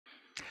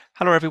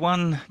Hello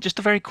everyone, just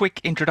a very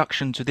quick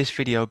introduction to this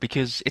video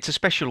because it's a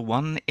special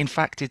one. In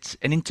fact, it's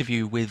an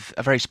interview with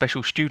a very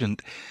special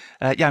student.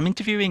 I'm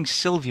interviewing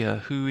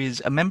Silvia, who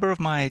is a member of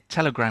my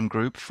Telegram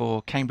group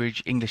for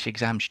Cambridge English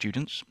exam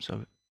students,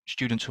 so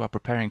students who are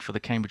preparing for the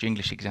Cambridge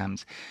English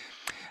exams.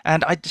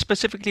 And I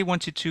specifically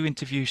wanted to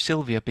interview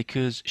Silvia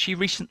because she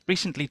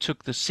recently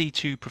took the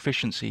C2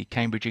 Proficiency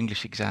Cambridge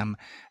English exam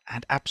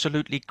and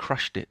absolutely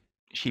crushed it.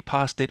 She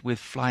passed it with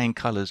flying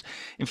colors.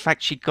 In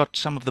fact, she got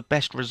some of the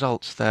best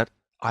results that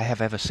I have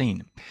ever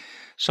seen.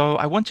 So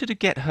I wanted to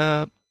get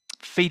her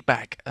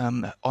feedback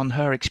on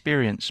her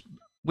experience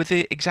with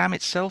the exam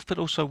itself, but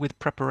also with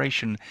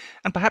preparation,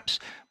 and perhaps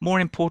more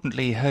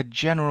importantly, her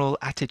general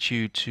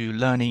attitude to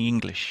learning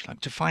English,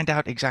 like to find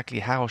out exactly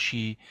how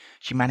she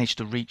managed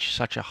to reach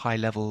such a high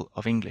level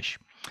of English.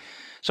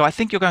 So I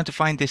think you're going to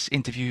find this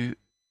interview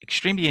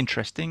extremely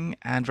interesting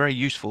and very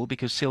useful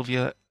because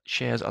Silvia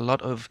shares a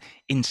lot of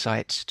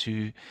insights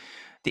to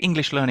the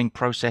English learning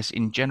process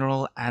in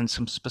general and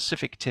some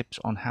specific tips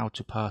on how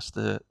to pass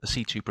the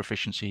C2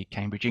 Proficiency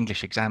Cambridge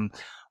English exam,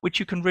 which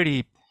you can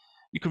really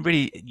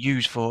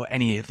use for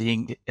any of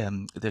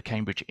the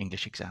Cambridge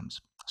English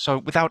exams. So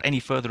without any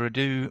further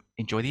ado,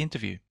 enjoy the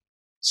interview.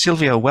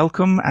 Silvia,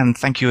 welcome, and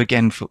thank you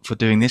again for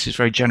doing this. It's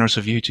very generous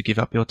of you to give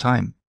up your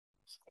time.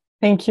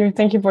 Thank you.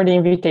 Thank you for the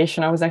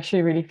invitation. I was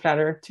actually really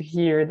flattered to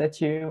hear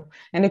that you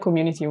and the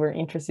community were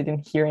interested in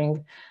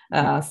hearing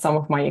some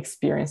of my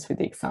experience with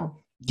the exam.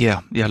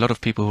 Yeah, a lot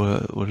of people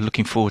were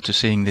looking forward to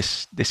seeing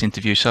this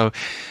interview. So,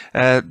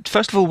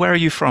 first of all, where are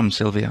you from,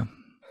 Silvia?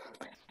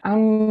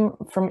 I'm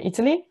from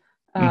Italy.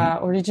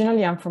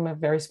 Originally, I'm from a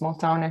very small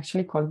town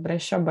actually called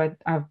Brescia, but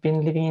I've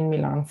been living in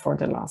Milan for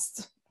the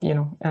last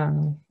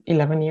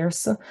 11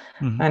 years.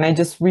 And I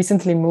just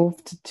recently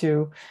moved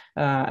to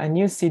a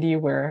new city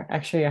where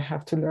actually I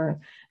have to learn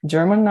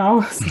German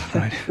now. So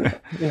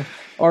Right.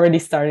 already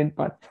started,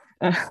 but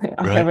I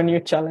Right. have a new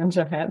challenge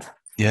ahead.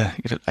 Yeah,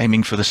 you're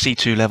aiming for the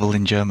C2 level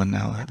in German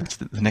now. That's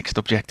the next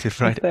objective,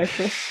 right?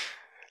 Exactly.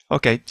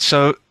 Okay,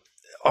 so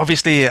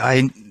obviously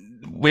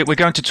we're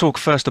going to talk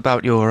first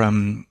about your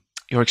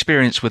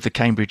experience with the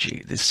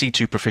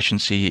C2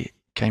 Proficiency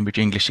Cambridge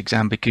English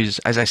exam because,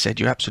 as I said,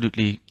 you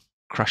absolutely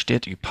crushed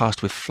it. You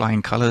passed with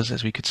flying colors,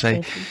 as we could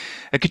say.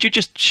 Could you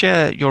just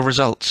share your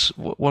results?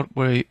 What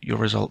were your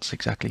results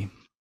exactly?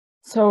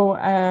 So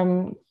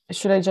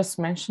should I just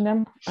mention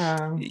them?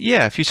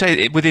 Yeah, if you say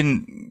it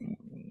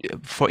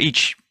for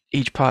each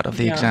part of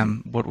the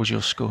exam, what was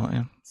your score?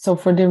 Yeah. So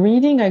for the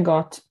reading, I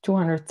got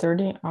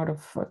 230 out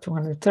of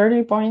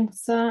 230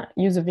 points.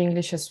 Use of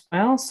English as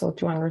well, so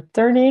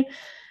 230.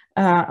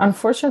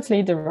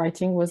 Unfortunately, the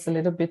writing was a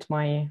little bit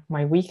my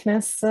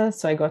weakness,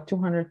 so I got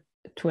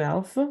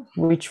 212,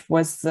 which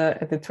was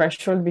at the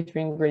threshold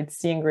between grade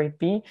C and grade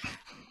B.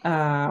 So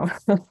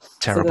that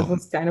Terrible.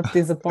 was kind of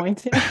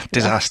disappointing.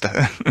 Disaster.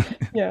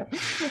 Yeah.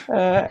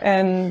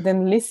 And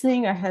then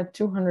listening, I had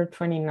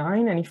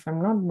 229. And if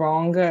I'm not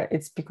wrong,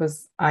 it's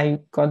because I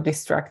got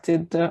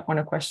distracted on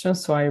a question.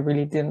 So I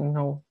really didn't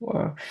know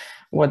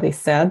what they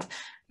said.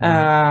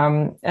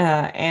 Right.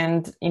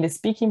 And in the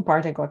speaking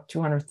part, I got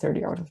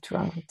 230 out of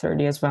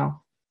 230 as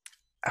well.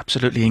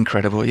 Absolutely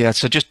incredible. Yeah.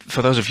 So just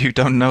for those of you who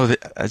don't know,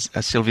 that as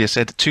Silvia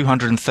said,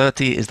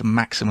 230 is the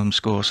maximum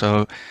score.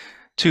 So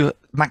two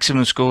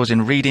maximum scores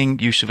in reading,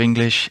 use of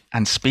English,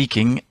 and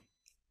speaking.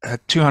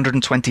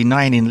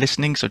 229 in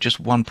listening, so just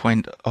 1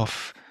 point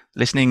off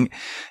listening.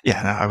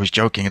 Yeah, I was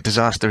joking. A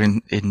disaster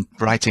in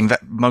writing.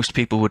 That most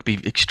people would be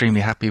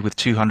extremely happy with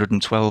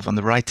 212 on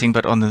the writing,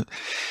 but on the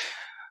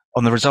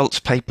results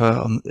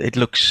paper, it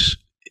looks,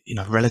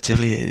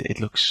 relatively, it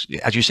looks,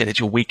 as you said, it's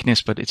your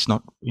weakness, but it's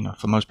not,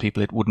 for most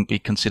people, it wouldn't be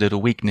considered a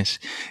weakness.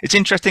 It's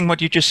interesting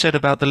what you just said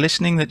about the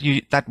listening,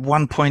 that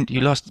 1 point you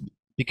lost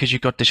because you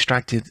got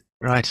distracted,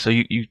 right? So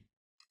you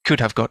could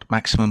have got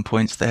maximum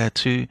points there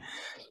too.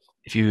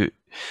 If you,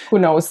 who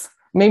knows?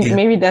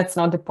 Maybe that's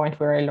not the point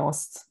where I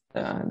lost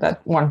that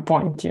 1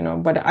 point,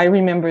 But I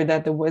remember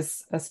that there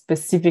was a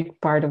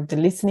specific part of the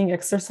listening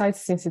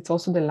exercise, since it's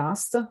also the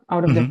last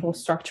out of the whole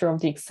structure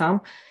of the exam,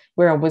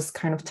 where I was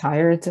kind of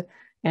tired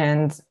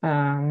and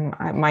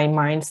my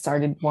mind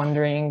started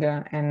wandering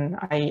and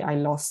I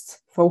lost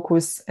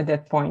focus at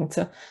that point.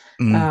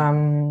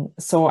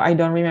 So I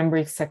don't remember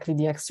exactly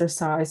the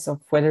exercise of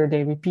whether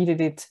they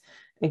repeated it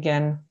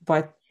again,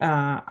 but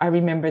I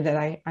remember that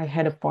I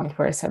had a point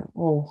where I said,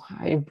 "Oh,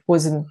 I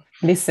wasn't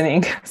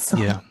listening." So.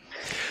 Yeah.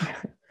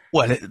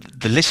 Well,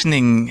 the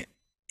listening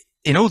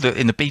in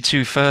the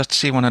B2 first,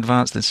 C1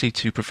 advanced, and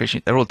C2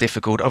 proficient, they're all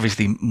difficult.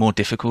 Obviously, more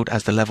difficult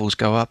as the levels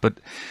go up. But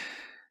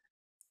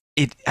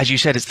as you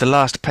said, it's the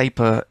last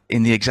paper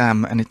in the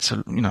exam, and it's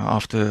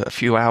after a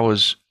few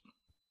hours,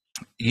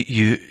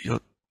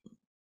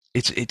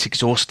 it's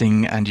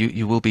exhausting, and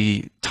you will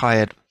be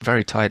tired,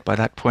 very tired by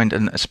that point,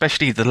 and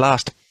especially the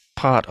last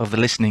part of the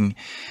listening.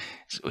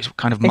 It's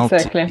kind of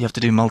Exactly. you have to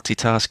do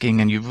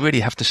multitasking and you really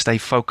have to stay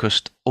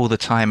focused all the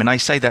time. And I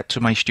say that to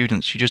my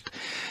students,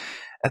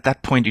 at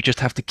that point, you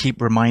just have to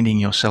keep reminding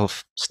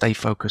yourself, stay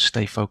focused,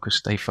 stay focused,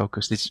 stay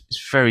focused.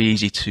 It's very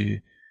easy to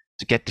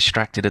to get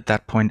distracted at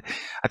that point.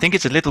 I think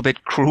it's a little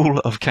bit cruel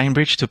of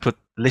Cambridge to put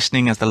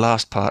listening as the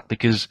last part,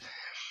 because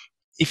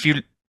if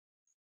you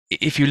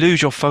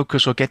lose your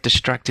focus or get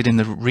distracted in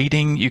the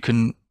reading, you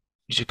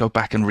should go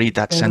back and read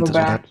that sentence or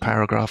that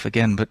paragraph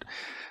again. But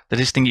the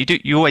listening,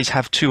 you always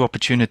have two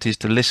opportunities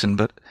to listen,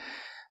 but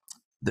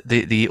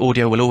the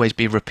audio will always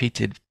be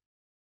repeated.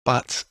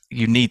 But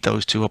you need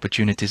those two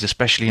opportunities,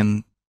 especially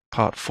in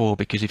part 4,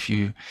 because if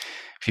you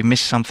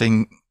miss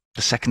something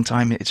the second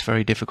time, it's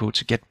very difficult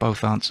to get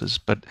both answers.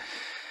 But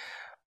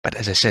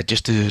as I said,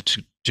 just to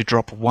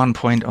drop 1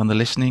 point on the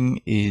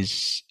listening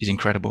is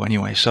incredible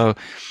anyway. So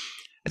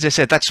as I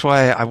said, that's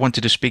why I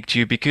wanted to speak to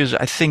you, because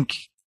I think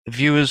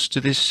viewers to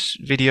this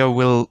video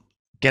will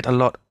get a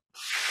lot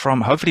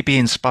from, hopefully be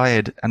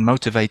inspired and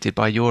motivated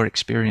by your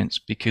experience,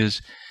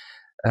 because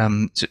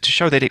to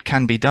show that it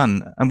can be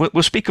done. And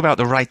we'll speak about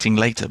the writing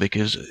later,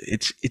 because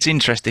it's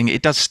interesting.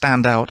 It does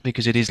stand out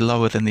because it is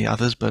lower than the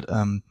others, but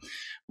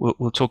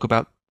we'll talk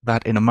about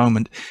that in a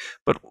moment.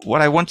 But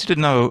what I wanted to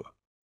know,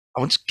 I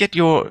want to get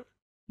your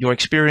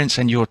experience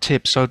and your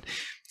tips. So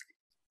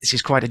this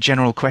is quite a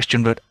general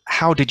question, but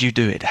how did you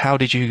do it? How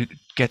did you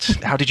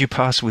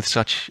pass with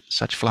such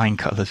flying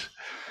colors?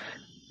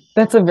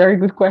 That's a very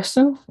good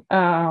question.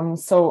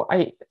 So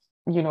I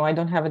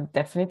don't have a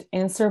definite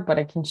answer, but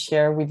I can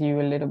share with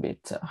you a little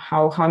bit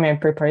how my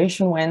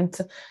preparation went.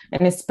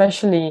 And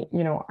especially,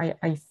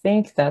 I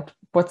think that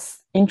what's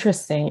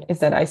interesting is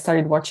that I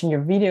started watching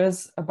your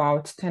videos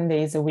about 10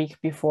 days a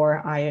week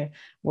before I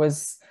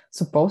was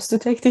supposed to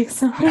take the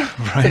exam.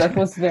 Right. So that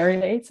was very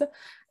late.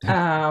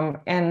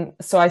 And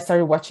so I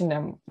started watching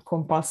them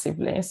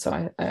compulsively.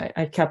 So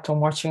I kept on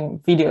watching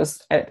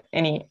videos at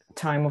any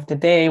time of the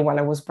day while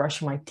I was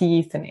brushing my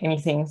teeth and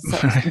anything, so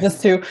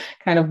just to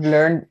kind of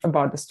learn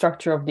about the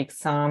structure of the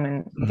exam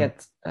and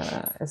get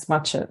as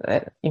much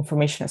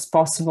information as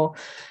possible.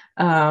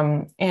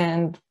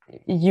 And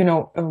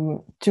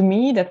to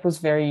me, that was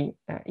very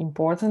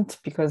important,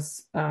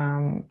 because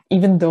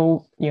even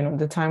though,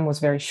 the time was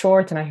very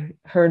short, and I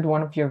heard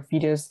one of your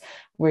videos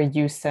where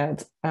you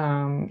said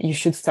you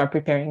should start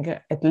preparing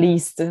at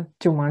least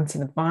 2 months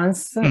in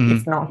advance,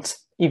 if not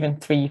even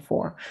 3,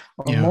 4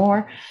 or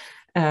more.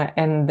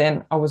 And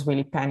then I was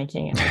really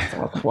panicking, and I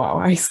thought, wow,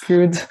 I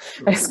screwed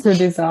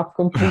this up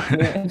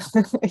completely. And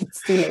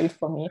it's too late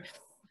for me,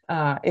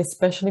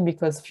 especially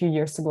because a few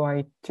years ago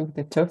I took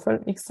the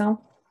TOEFL exam.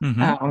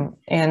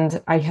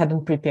 And I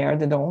hadn't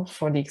prepared at all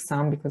for the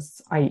exam, because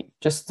I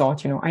just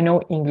thought, I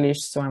know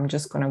English, so I'm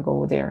just going to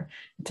go there,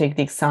 take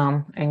the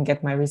exam and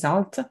get my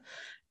result.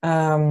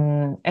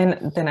 And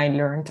then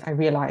I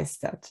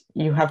realized that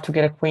you have to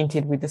get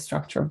acquainted with the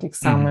structure of the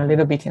exam a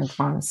little bit in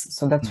advance.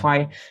 So that's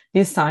why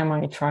this time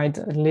I tried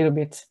a little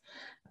bit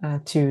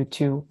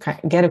to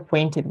get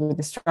acquainted with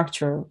the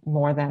structure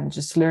more than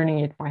just learning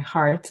it by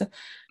heart.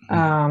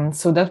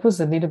 So that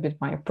was a little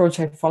bit my approach.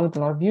 I followed a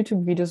lot of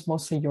YouTube videos,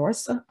 mostly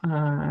yours,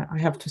 I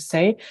have to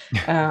say.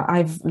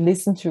 I've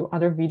listened to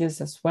other videos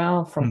as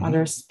well from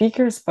other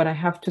speakers, but I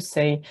have to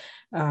say,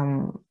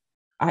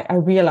 I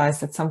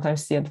realized that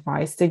sometimes the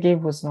advice they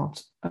gave was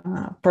not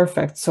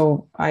perfect.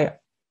 So I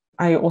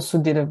also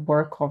did a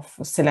work of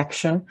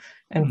selection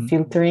and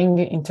filtering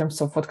in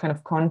terms of what kind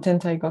of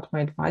content I got my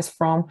advice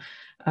from,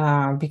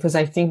 because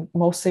I think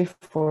mostly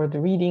for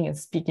the reading and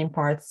speaking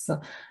parts,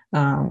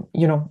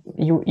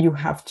 you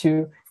have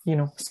to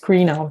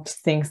screen out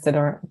things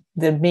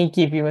that may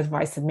give you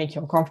advice that make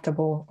you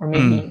uncomfortable, or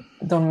maybe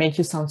don't make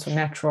you sound so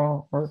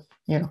natural, or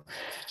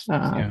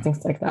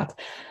things like that.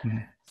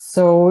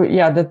 So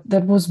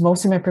that was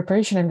mostly my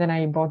preparation. And then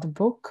I bought the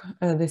book,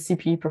 the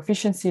CPE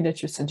Proficiency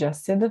that you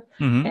suggested,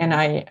 and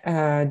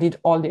I did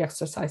all the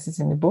exercises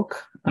in the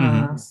book.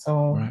 A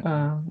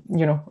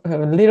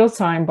little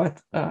time,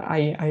 but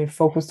I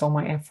focused all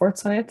my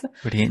efforts on it.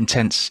 Pretty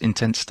intense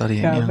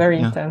studying. Yeah, very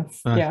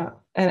intense. Right. Yeah.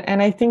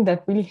 And I think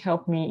that really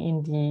helped me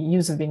in the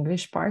use of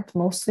English part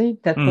mostly.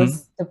 That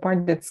was the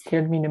part that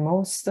scared me the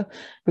most,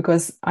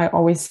 because I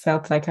always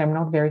felt like I'm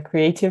not very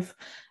creative.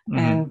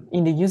 And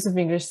in the use of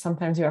English,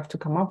 sometimes you have to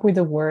come up with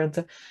a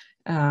word.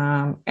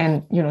 And,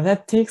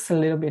 that takes a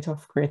little bit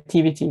of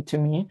creativity to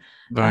me,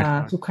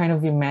 to kind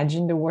of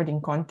imagine the word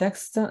in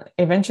context.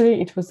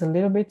 Eventually, it was a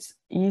little bit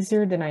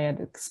easier than I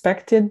had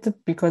expected,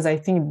 because I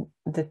think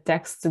the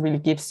text really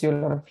gives you a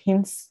lot of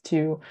hints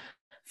to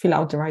fill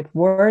out the right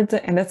word.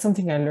 And that's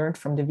something I learned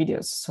from the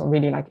videos. So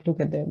really look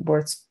at the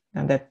words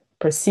that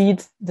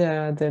precede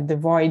the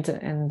void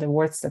and the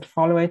words that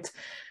follow it.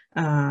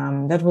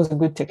 That was a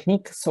good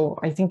technique. So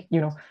I think,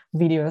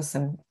 videos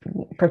and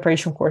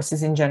preparation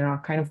courses in general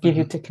kind of give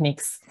you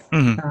techniques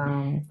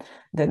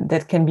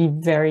that can be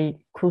very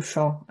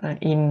crucial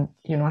in,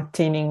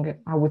 attaining,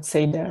 I would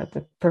say,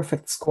 the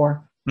perfect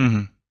score.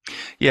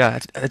 Yeah,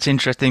 it's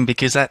interesting,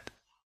 because that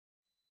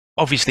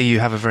obviously you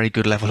have a very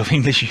good level of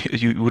English.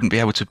 You wouldn't be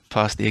able to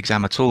pass the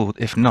exam at all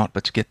if not,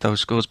 but to get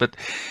those scores. But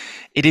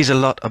it is a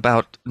lot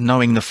about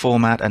knowing the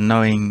format and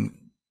knowing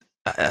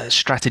a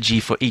strategy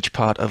for each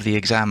part of the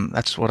exam.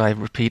 That's what I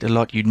repeat a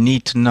lot. You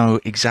need to know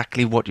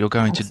exactly what you're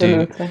going to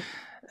do.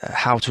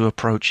 how to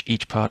approach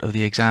each part of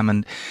the exam.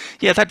 And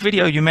yeah, that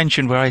video you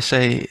mentioned where I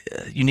say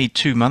you need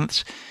 2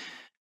 months,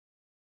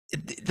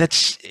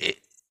 that's,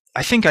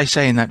 I think I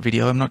say in that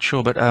video, I'm not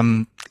sure, but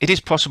it is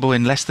possible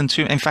in less than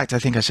two. In fact, I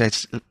think I say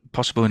it's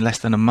possible in less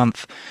than a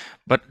month,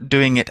 but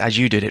doing it as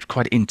you did it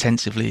quite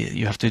intensively,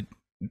 you have to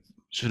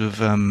sort of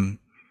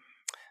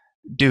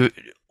do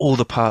all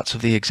the parts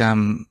of the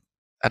exam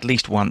at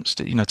least once,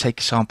 to,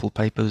 take sample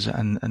papers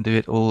and do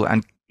it all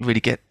and really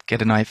get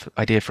an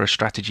idea for a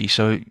strategy.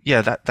 So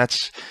yeah,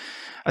 that's,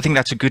 I think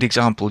that's a good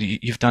example.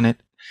 You've done it.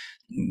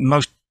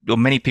 Most or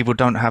many people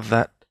don't have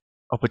that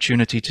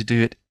opportunity to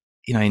do it,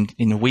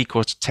 in a week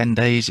or 10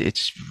 days.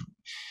 It's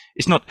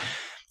not,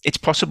 it's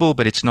possible,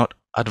 but it's not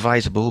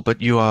advisable.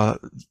 But you are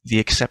the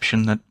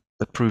exception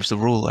that proves the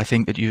rule. I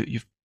think that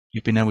you've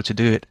been able to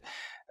do it.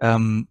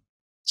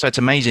 So it's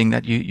amazing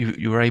that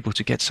you were able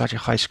to get such a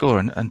high score.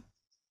 And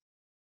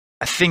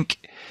I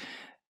think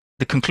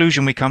the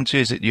conclusion we come to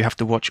is that you have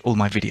to watch all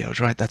my videos,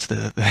 right? That's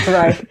the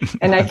right.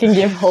 And I can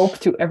give hope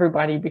to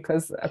everybody,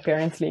 because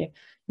apparently,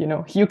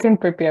 you can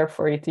prepare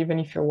for it even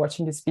if you're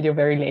watching this video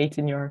very late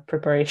in your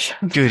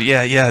preparation. Good.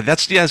 Yeah.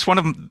 It's one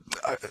of them.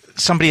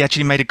 Somebody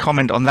actually made a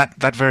comment on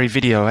that very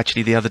video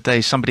actually the other day.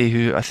 Somebody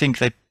who, I think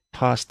they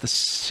passed the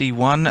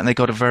C1 and they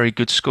got a very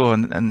good score,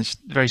 and it's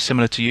very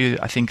similar to you.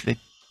 I think they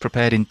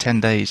prepared in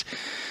 10 days,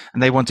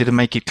 and they wanted to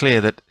make it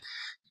clear that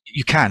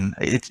you can.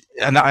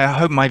 And I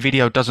hope my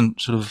video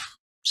doesn't sort of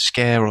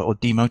scare or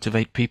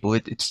demotivate people.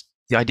 It's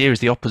the idea is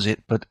the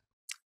opposite, but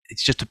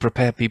it's just to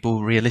prepare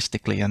people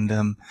realistically.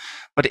 And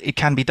but it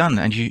can be done,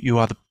 and you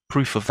are the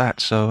proof of that.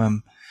 So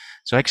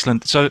so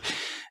excellent. So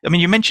I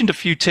mean, you mentioned a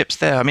few tips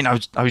there. I mean,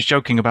 I was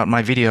joking about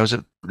my videos.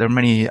 There are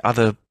many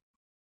other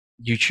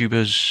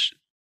YouTubers,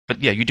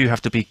 but yeah, you do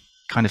have to be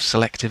kind of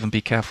selective and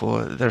be careful.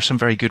 There are some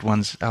very good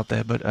ones out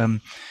there, but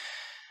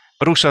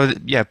also,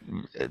 yeah,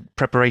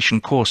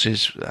 preparation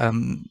courses.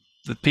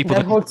 The people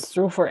that holds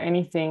true for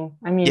anything.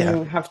 I mean, yeah.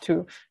 You have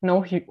to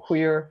know who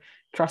you're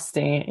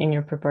trusting in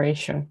your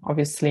preparation,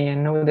 obviously,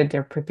 and know that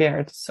they're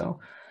prepared. So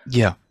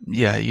yeah,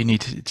 you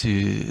need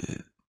to.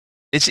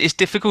 It's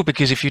difficult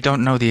because if you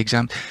don't know the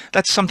exam,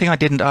 that's something I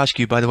didn't ask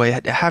you, by the way.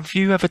 Have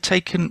you ever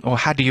taken, or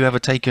had you ever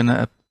taken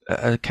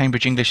a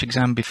Cambridge English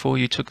exam before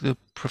you took the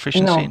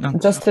proficiency? No,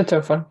 just the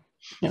TOEFL.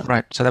 Yeah.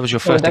 Right. So that was your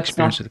first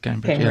experience with the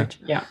Cambridge.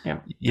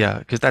 Yeah.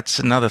 Because that's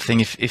another thing.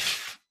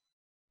 If,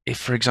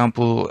 for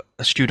example,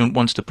 a student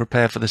wants to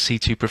prepare for the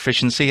C2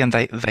 Proficiency and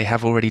they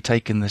have already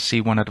taken the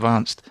C1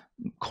 Advanced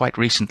quite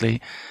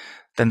recently,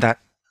 then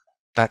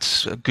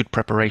that's a good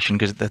preparation,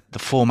 because the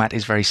format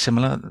is very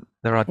similar.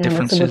 There are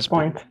differences, that's a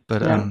good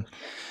point.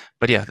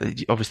 But yeah,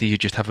 obviously you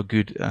just have a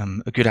good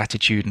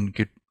attitude and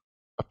good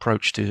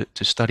approach to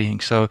studying.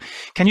 So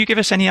can you give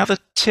us any other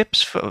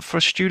tips for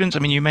students? I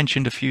mean, you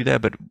mentioned a few there,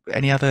 but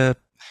any other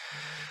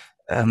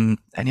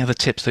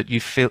tips that you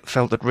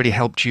felt that really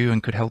helped you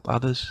and could help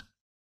others?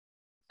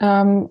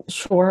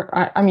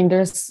 Sure. I mean,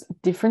 there's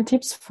different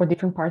tips for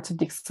different parts of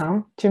the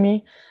exam to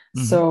me.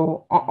 Mm-hmm.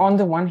 So on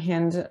the one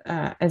hand,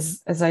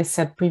 as I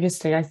said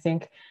previously, I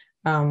think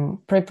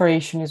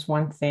preparation is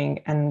one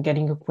thing, and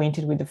getting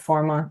acquainted with the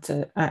format,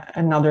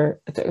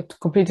 another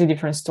completely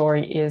different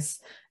story is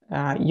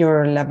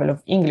your level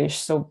of English.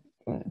 So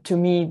to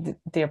me,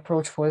 the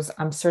approach was,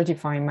 I'm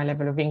certifying my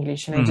level of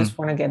English, and I just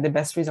want to get the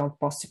best result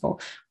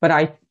possible. But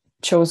I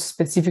chose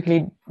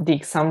specifically the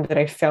exam that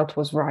I felt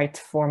was right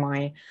for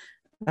my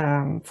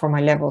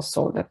level.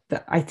 So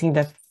that I think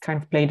that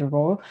kind of played a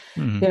role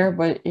there.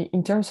 But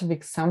in terms of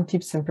exam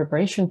tips and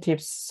preparation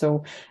tips,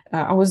 so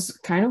I was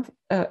kind of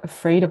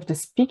afraid of the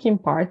speaking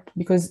part,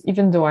 because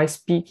even though I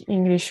speak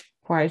English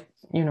quite,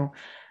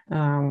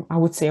 I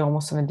would say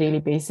almost on a daily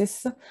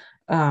basis,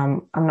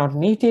 I'm not a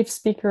native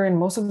speaker, and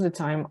most of the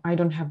time I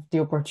don't have the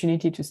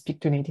opportunity to speak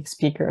to native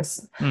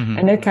speakers.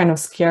 And that kind of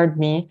scared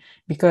me,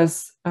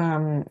 because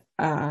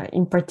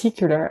in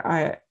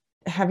particular,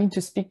 having to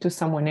speak to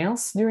someone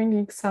else during the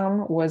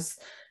exam was,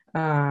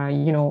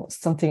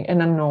 something,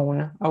 an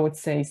unknown, I would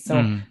say.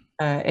 So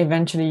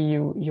eventually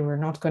you are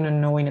not going to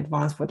know in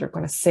advance what they're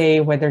going to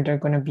say, whether they're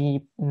going to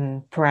be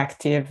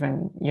proactive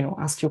and,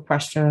 ask you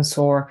questions,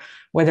 or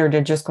whether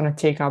they're just going to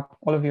take up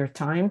all of your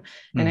time.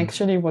 And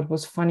actually what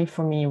was funny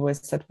for me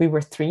was that we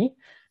were three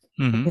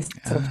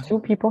instead of two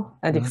people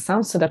at the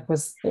exam. So that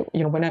was,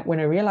 when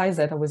I realized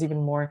that, I was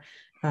even more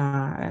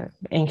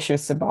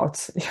anxious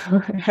about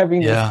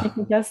having the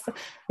speaking test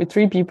with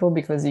three people,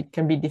 because it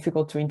can be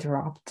difficult to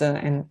interrupt.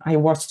 And I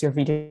watched your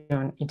video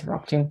on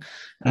interrupting,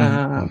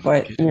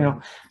 but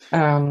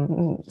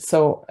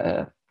so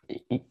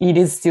it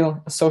is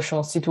still a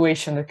social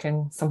situation that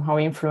can somehow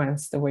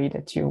influence the way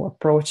that you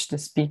approach the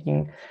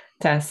speaking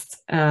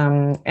test.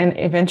 And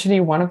eventually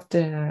one of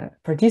the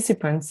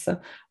participants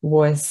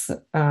was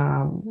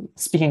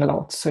speaking a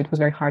lot, so it was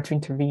very hard to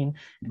intervene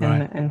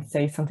and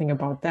say something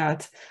about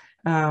that.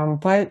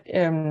 But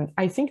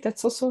I think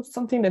that's also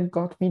something that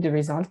got me the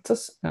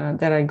results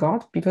that I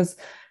got, because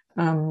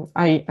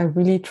I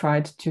really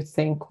tried to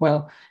think,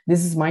 well,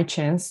 this is my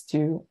chance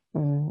to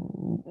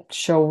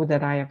show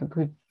that I have a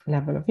good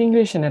level of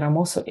English, and that I'm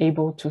also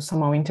able to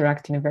somehow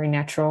interact in a very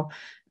natural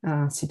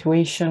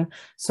situation.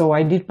 So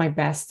I did my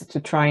best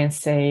to try and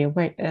say,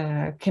 wait,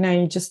 can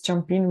I just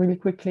jump in really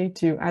quickly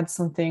to add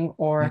something,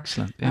 or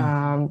Excellent.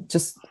 Yeah.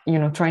 just,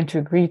 trying to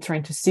agree,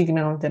 trying to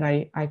signal that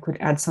I could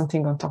add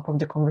something on top of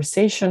the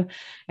conversation.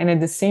 And at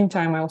the same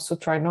time, I also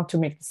tried not to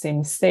make the same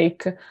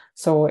mistake.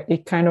 So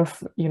it kind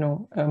of,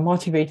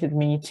 motivated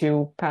me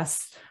to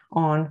pass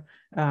on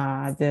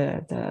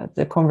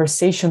the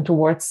conversation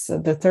towards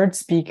the third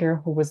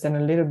speaker, who was then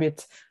a little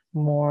bit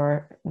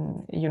more,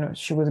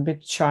 she was a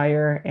bit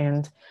shyer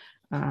and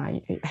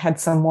had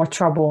some more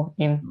trouble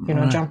in,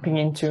 jumping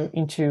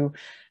into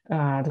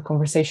the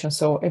conversation.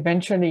 So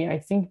eventually, I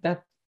think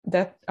that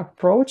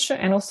approach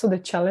and also the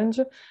challenge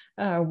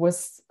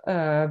was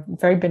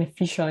very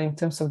beneficial in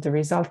terms of the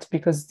result,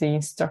 because the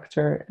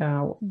instructor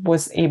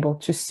was able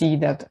to see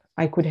that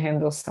I could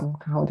handle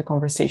somehow the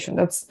conversation.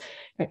 That's,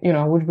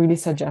 I would really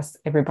suggest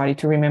everybody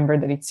to remember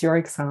that it's your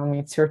exam,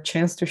 it's your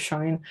chance to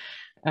shine.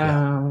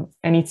 And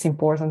it's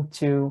important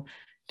to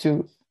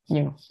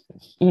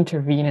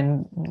intervene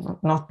and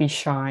not be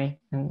shy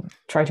and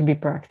try to be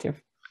proactive.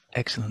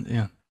 Excellent.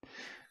 Yeah.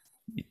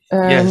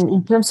 Yes.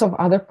 In terms of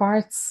other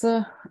parts,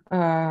 so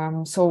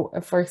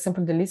for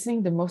example, the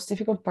listening, the most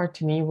difficult part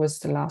to me was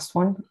the last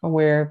one,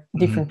 where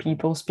different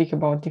people speak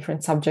about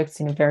different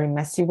subjects in a very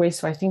messy way.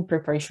 So I think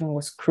preparation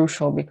was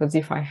crucial, because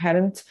if I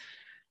hadn't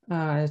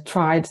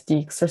tried the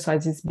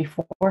exercises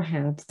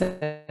beforehand,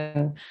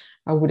 then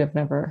I would have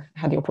never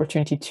had the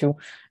opportunity to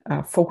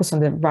focus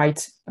on the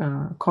right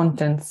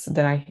contents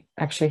that I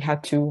actually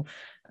had to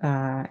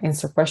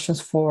answer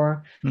questions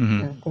for,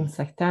 and things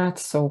like that.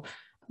 So,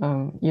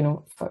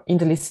 in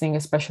the listening,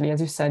 especially,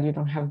 as you said, you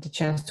don't have the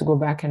chance to go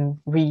back and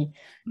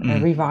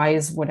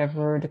revise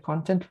whatever the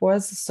content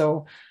was.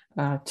 So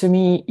to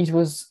me, it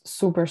was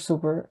super,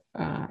 super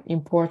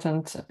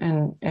important,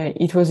 and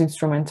it was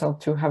instrumental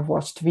to have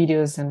watched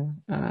videos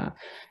and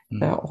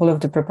all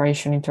of the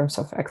preparation in terms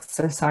of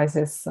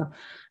exercises.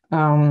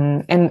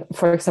 And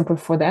for example,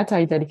 for that,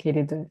 I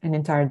dedicated an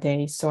entire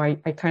day. So I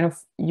kind of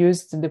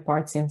used the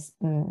parts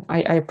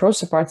I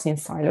approached the parts in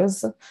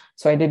silos.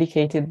 So I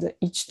dedicated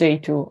each day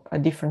to a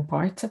different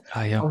part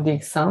of the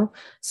exam,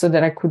 so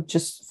that I could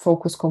just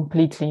focus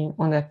completely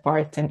on that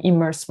part and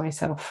immerse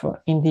myself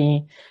in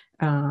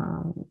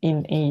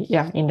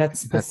that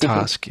specific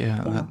task.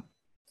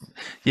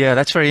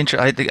 That's very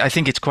interesting. I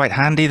think it's quite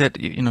handy that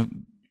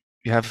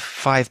you have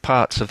 5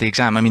 parts of the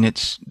exam. I mean,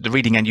 it's the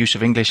reading and use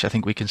of English. I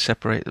think we can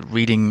separate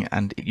reading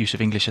and use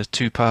of English as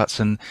 2 parts,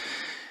 and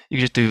you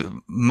just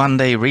do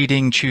Monday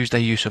reading, Tuesday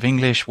use of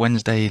English,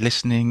 Wednesday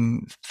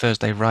listening,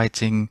 Thursday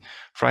writing,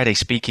 Friday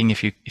speaking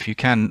if you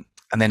can,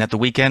 and then at the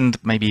weekend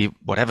maybe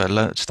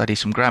study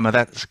some grammar.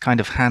 That's kind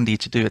of handy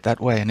to do it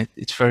that way, and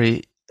it's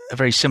a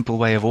very simple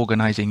way of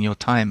organizing your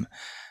time.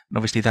 And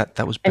obviously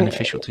that was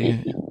beneficial to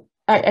you.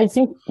 I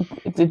think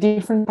the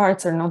different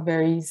parts are not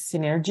very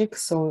synergic,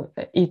 so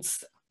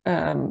it's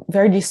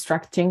very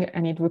distracting,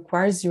 and it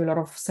requires you a lot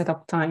of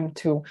setup time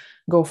to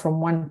go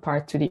from one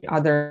part to the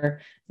other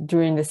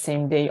during the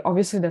same day.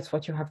 Obviously, that's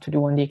what you have to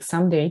do on the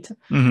exam date,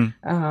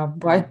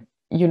 but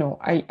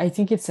I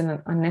think it's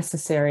an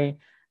unnecessary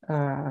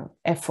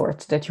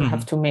effort that you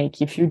have to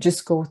make if you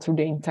just go through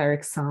the entire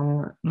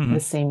exam the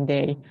same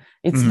day.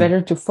 It's better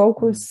to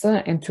focus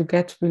and to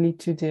get really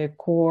to the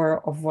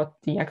core of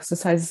what the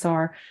exercises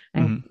are,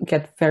 and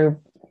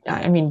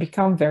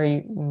become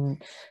very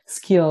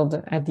skilled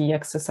at the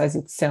exercise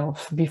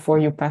itself before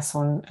you pass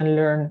on and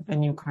learn a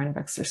new kind of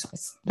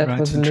exercise. That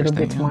was a little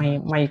bit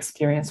my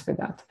experience with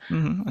that.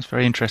 That's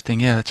very interesting.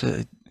 Yeah,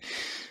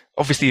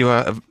 obviously you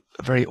are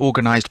a very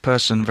organized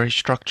person, very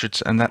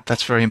structured, and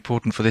that's very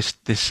important for this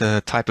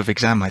type of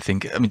exam, I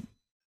think. I mean,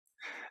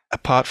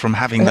 apart from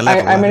having the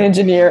level. I'm an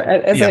engineer,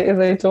 as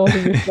I told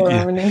you before.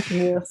 I'm an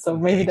engineer, so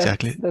maybe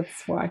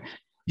that's why.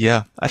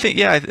 Yeah, I think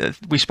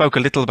we spoke a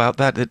little about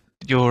that. That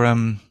you're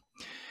I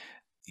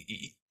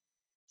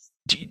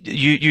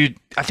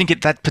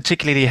think that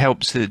particularly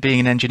helps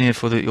being an engineer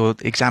for your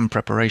exam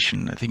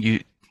preparation. I think you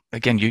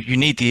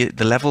need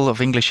the level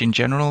of English in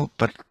general,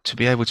 but to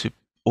be able to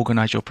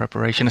organize your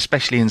preparation,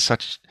 especially in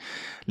such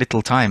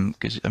little time,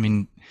 because I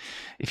mean,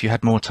 if you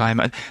had more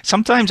time,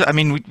 sometimes, I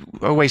mean, we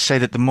always say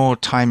that the more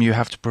time you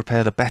have to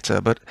prepare, the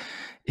better. But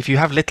if you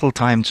have little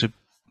time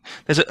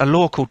there's a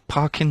law called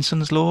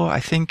Parkinson's law, I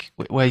think,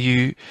 where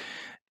the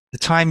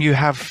time you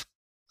have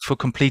for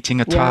completing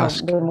a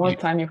task, the more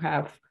time you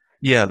have.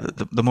 Yeah,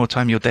 the more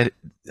time you're dead.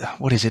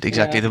 What is it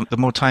exactly? The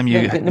more time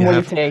you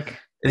take.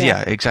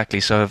 Yeah, exactly.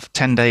 So of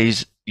 10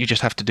 days, you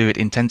just have to do it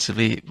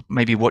intensively,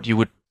 maybe what you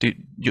would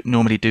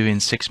normally do in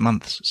 6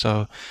 months.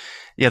 So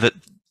yeah, the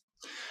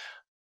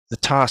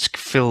task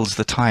fills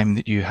the time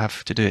that you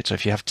have to do it. So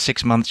if you have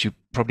 6 months, you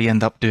probably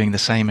end up doing the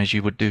same as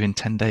you would do in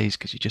 10 days,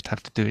 because you just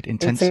have to do it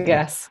intensively. It's a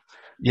guess.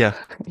 Yeah.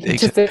 It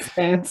just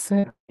expands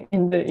in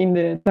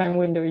the time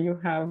window you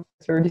have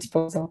at your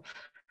disposal.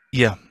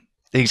 Yeah,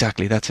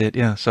 exactly. That's it.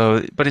 Yeah.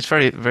 So, but it's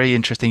very, very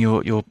interesting,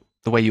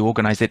 the way you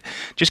organize it.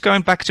 Just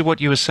going back to what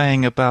you were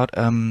saying about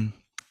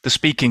the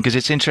speaking, because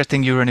it's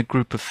interesting you were in a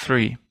group of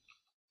three.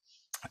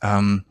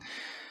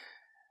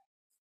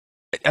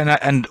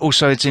 And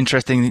also it's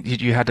interesting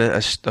that you had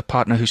a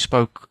partner who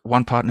spoke,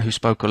 one partner who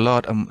spoke a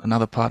lot, and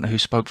another partner who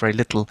spoke very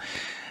little.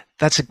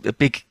 That's a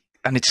big,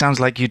 and it sounds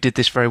like you did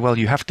this very well.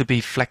 You have to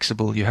be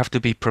flexible. You have to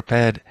be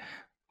prepared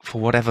for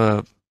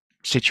whatever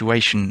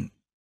situation,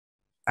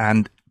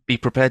 and be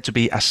prepared to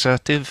be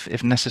assertive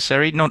if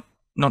necessary. Not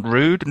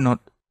rude, not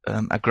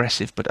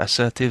aggressive, but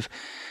assertive,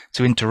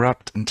 to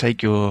interrupt and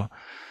take your,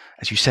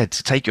 as you said,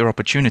 to take your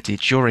opportunity.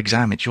 It's your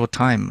exam. It's your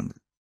time.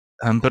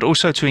 But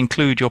also to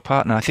include your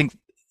partner. I think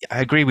I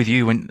agree with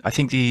you, and I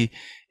think the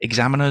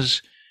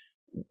examiners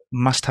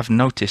must have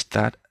noticed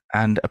that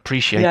and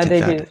appreciated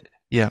they that. did.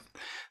 Yeah,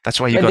 that's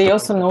why you But got. they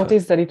also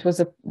noticed that it was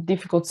a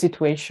difficult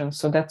situation,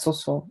 so that's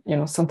also,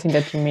 something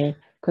that you may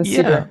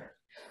consider.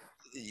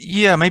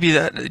 Yeah, maybe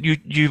that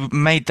you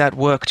made that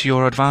work to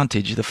your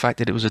advantage. The fact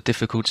that it was a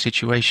difficult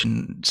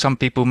situation. Some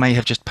people may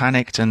have just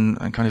panicked and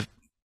kind of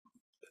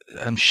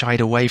shied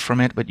away from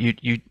it, but you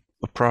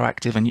were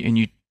proactive, and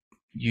you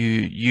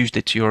used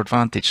it to your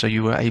advantage, so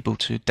you were able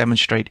to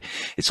demonstrate.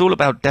 It's all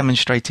about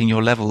demonstrating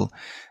your level,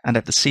 and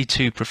at the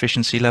C2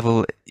 proficiency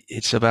level,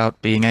 it's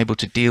about being able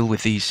to deal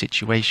with these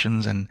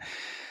situations and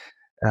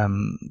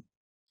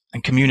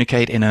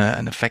communicate in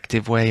an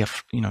effective way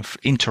of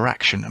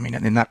interaction. I mean,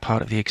 in that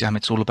part of the exam,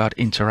 it's all about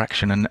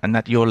interaction, and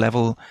at your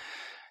level,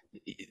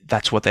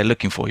 that's what they're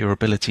looking for: your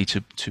ability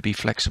to be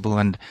flexible,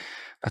 and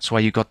that's why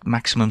you got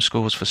maximum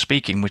scores for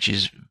speaking, which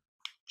is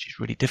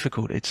really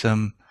difficult. It's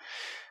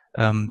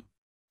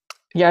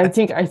Yeah, I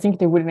think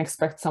they wouldn't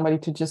expect somebody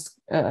to just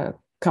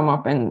come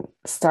up and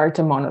start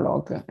a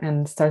monologue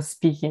and start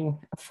speaking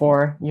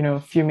for a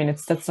few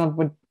minutes. That's not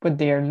what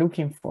they are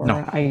looking for,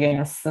 no, I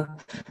guess. they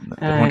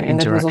want And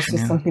that was also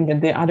interaction. something that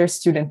the other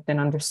student then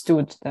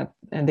understood, that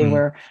they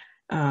were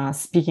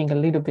speaking a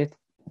little bit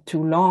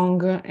too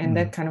long, and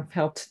that kind of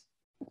helped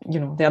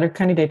the other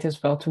candidate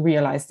as well to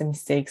realize the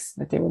mistakes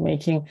that they were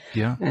making,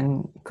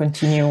 and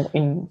continue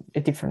in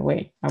a different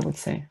way, I would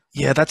say.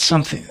 Yeah, that's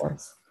something.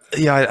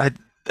 Yeah,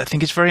 I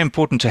think it's very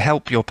important to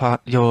help your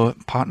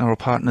partner or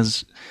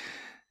partners.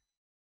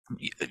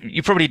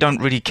 You probably don't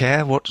really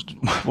care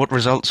what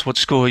results, what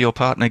score your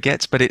partner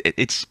gets, but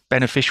it's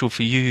beneficial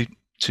for you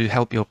to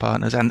help your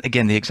partners, and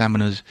again, the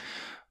examiners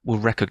will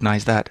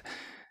recognize that.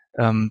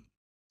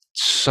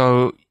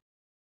 So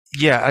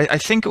yeah, I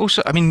think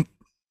also, I mean,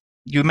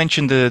 you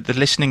mentioned the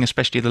listening,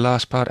 especially the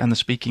last part, and the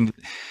speaking.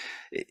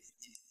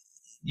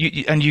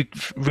 You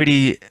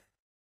really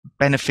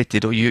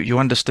benefited, or you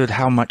understood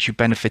how much you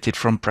benefited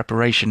from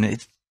preparation.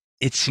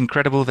 It's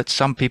incredible that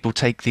some people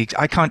take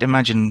I can't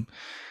imagine,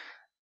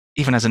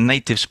 even as a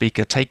native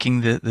speaker,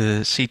 taking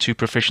the C2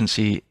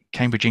 Proficiency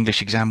Cambridge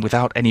English exam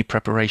without any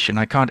preparation.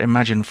 I can't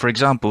imagine, for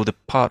example, the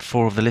part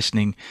 4 of the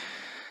listening,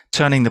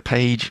 turning the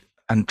page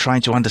and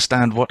trying to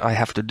understand what I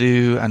have to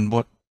do and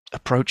what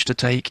approach to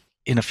take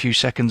in a few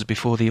seconds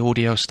before the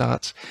audio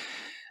starts.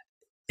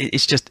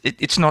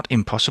 It's not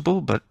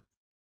impossible, but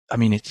I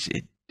mean,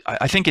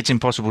 I think it's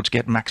impossible to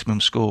get maximum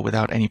score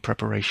without any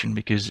preparation,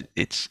 because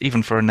it's,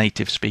 even for a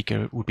native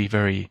speaker, it would be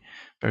very,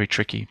 very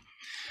tricky.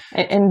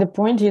 And the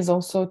point is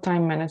also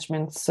time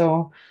management.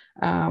 So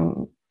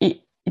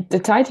the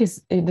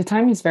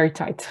time is very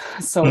tight.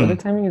 So the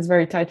timing is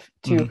very tight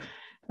to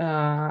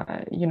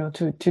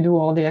to do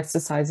all the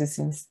exercises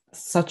in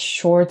such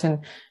short and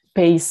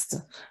paced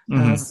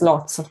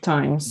slots of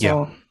time.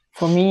 So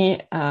for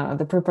me,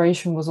 the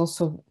preparation was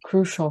also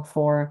crucial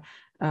for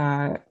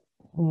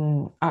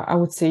I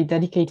would say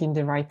dedicating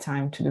the right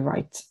time to the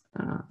right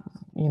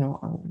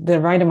the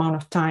right amount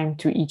of time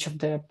to each of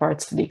the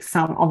parts of the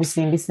exam.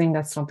 Obviously in listening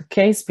that's not the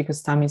case,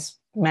 because time is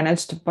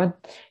managed,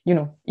 but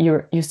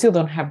you still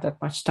don't have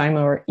that much time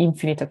or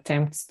infinite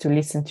attempts to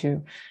listen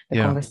to the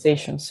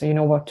conversation. So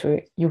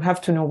you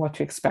have to know what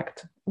to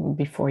expect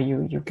before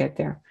you get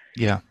there.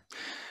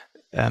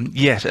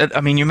 Yes,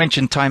 I mean, you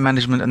mentioned time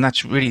management, and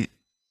that's really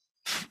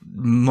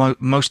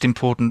most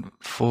important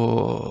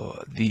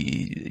for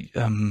the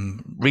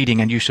reading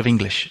and use of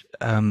English,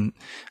 and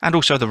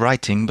also the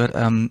writing. But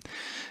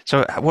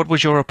so what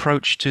was your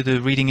approach to the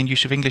reading and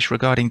use of English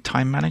regarding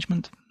time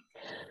management?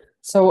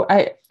 So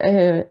I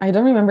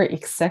don't remember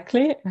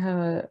exactly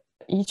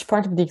each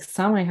part of the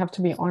exam. I have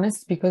to be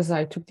honest, because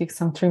I took the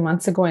exam 3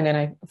 months ago and then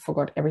I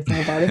forgot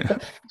everything about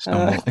it.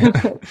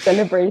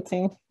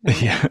 Celebrating.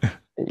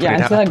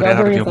 Until I got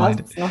the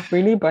results, not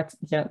really, but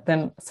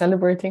then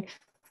celebrating.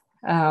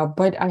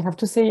 But I have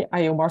to say,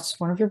 I watched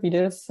one of your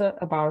videos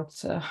about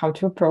how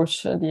to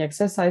approach the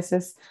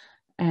exercises,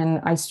 and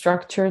I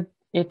structured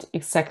it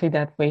exactly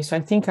that way. So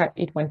I think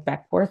it went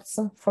backwards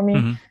for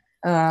me.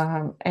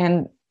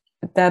 And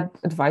that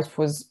advice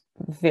was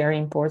very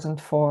important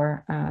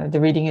for the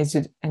reading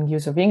and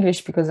use of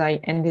English, because I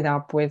ended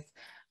up with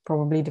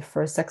probably the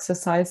first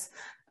exercise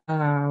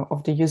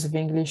of the use of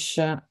English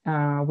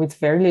with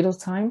very little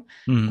time.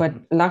 But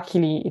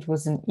luckily it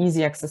was an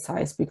easy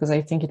exercise, because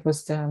I think it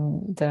was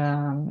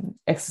the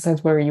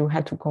exercise where you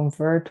had to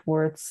convert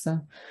words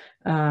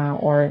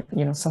or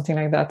something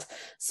like that.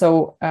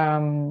 So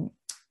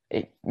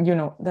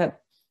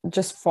that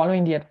just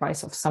following the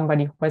advice of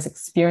somebody who was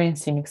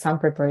experiencing exam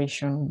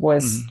preparation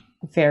was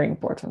very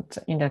important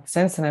in that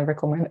sense. And I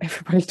recommend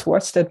everybody to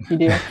watch that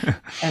video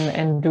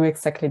and do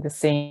exactly the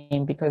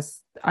same,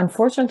 because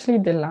unfortunately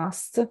the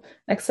last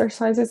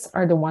exercises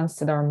are the ones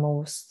that are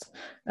most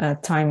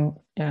time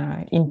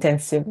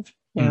intensive,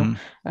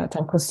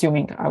 time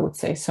consuming, I would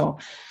say. So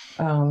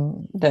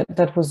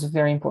that was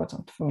very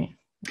important for me.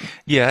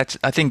 Yeah,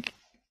 I think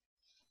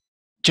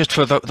just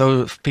for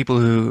those people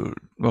who,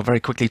 well, very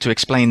quickly to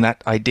explain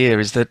that idea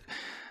is that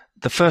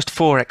the first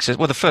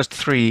the first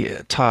three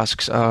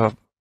tasks are,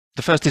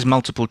 the first is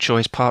multiple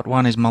choice. Part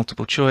one is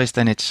multiple choice.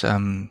 Then it's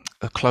a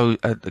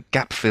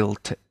gap fill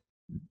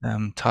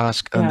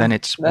task, and then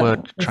it's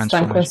word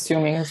transformation. Time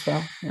consuming as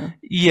well.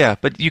 Yeah,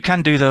 but you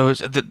can do those.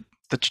 The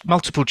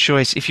multiple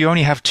choice, if you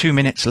only have 2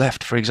 minutes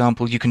left, for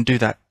example, you can do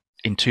that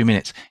in 2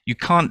 minutes. You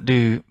can't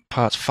do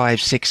parts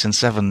 5, 6, and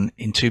 7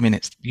 in 2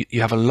 minutes.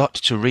 You have a lot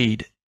to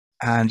read,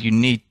 and you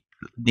need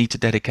to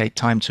dedicate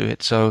time to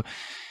it. So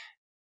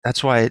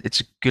that's why it's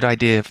a good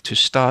idea to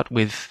start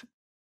with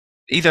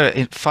either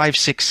in 5,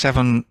 6,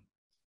 7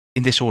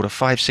 in this order: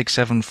 5, 6,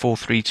 7, 4,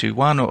 3, 2,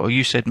 1. Or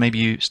you said maybe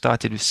you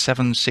started with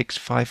 7, 6,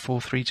 5,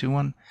 4, 3, 2,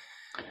 1.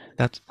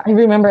 I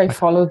remember I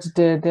followed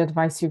the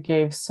advice you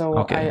gave, so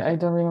okay. I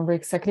don't remember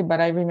exactly, but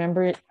I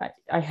remember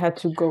I had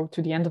to go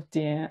to the end of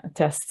the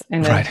test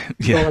and then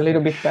go a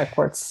little bit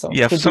backwards. So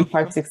to do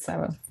 5, 6,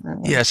 7.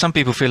 Yeah, some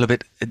people feel a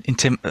bit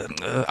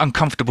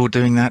uncomfortable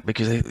doing that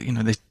because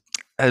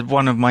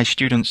one of my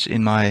students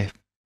in my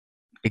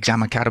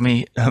exam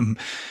academy,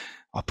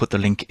 I'll put the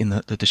link in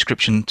the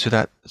description to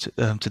that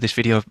to this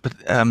video. But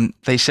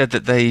they said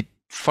that they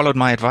followed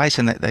my advice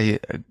and that they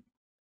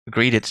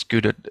agreed it's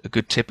a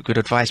good tip, good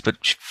advice,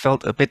 but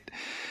felt a bit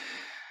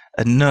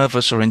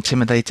nervous or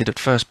intimidated at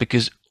first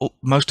because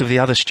most of the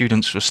other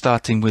students were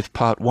starting with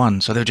part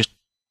one, so they were just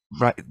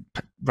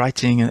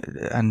writing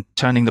and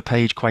turning the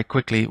page quite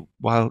quickly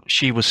while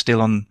she was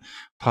still on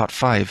part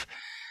 5.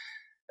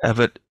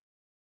 But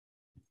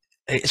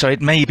so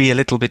it may be a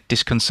little bit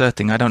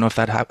disconcerting. I don't know if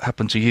that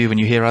happened to you when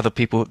you hear other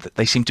people.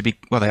 They seem to be,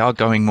 well, they are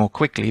going more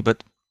quickly,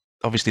 but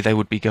obviously they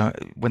would be going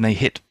when they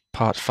hit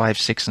part 5,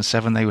 6, and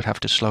 7. They would have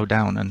to slow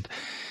down, and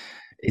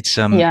it's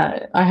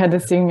yeah, I had the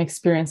same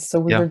experience. So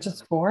we were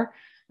just 4,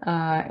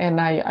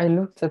 and I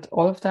looked at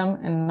all of them,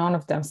 and none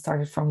of them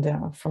started from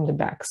the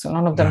back. So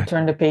none of them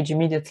turned the page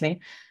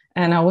immediately,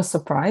 and I was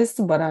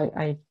surprised. But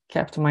I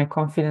kept my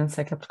confidence.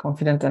 I kept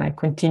confident, and I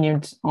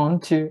continued on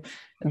to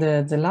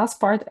the last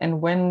part.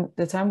 And when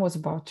the time was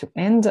about to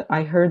end,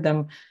 I heard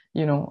them,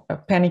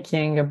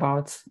 panicking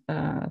about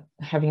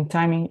having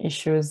timing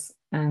issues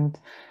and.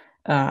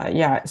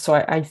 So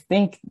I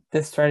think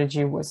the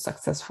strategy was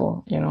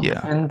successul,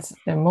 and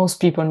most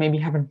people maybe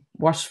haven't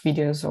watched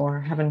videos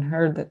or haven't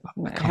heard that,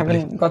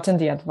 haven't gotten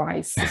the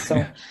advice.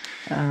 So,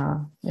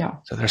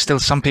 So there's still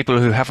some people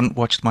who haven't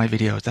watched my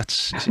videos.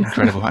 That's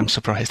incredible. I'm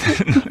surprised.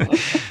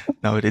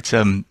 No, it's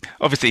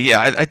obviously,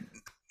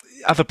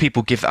 other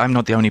people give. I'm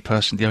not the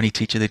only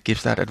teacher that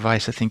gives that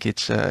advice. I think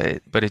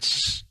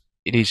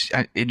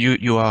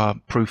you are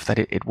proof that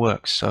it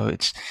works. So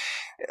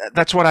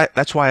that's why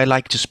I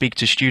like to speak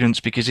to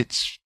students, because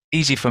it's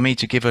easy for me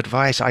to give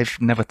advice. I've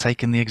never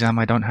taken the exam.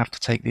 I don't have to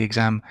take the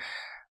exam.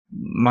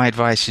 My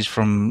advice is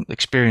from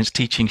experience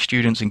teaching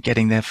students and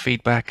getting their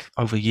feedback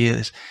over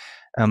years.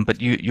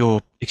 But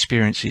your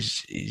experience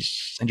is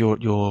and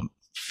your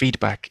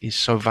feedback is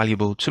so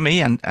valuable to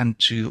me and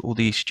to all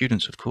the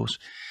students, of course.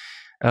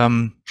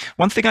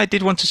 One thing I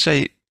did want to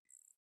say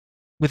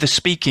with the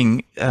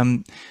speaking,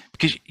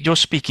 because your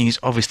speaking is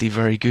obviously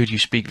very good. You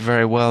speak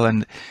very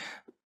well,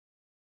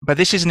 but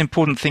this is an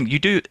important thing.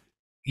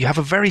 You have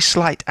a very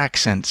slight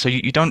accent, so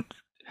you don't.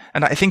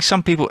 And I think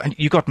some people, and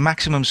you got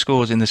maximum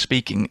scores in the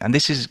speaking, and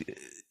it's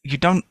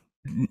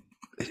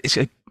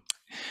a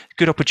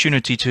good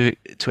opportunity to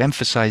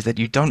emphasize that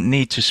you don't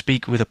need to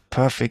speak with a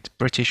perfect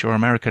British or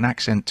American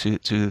accent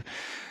to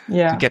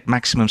get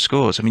maximum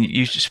scores. I mean,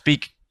 you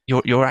speak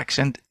your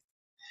accent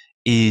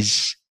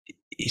is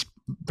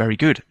very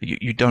good.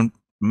 You don't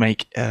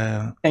make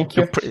thank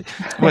you.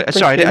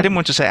 Sorry, I didn't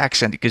want to say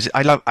accent, because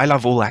I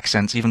love all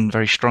accents, even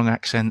very strong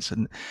accents,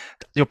 and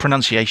your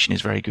pronunciation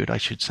is very good, I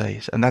should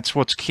say, and that's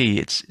what's key.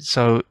 It's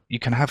so you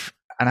can have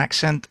an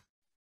accent,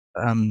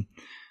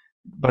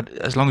 but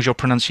as long as your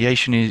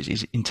pronunciation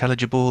is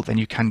intelligible, then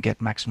you can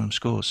get maximum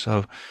scores.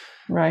 So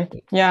right,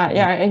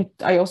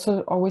 I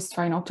also always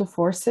try not to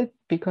force it,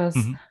 because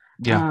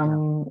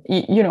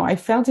I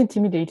felt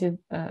intimidated,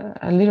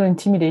 a little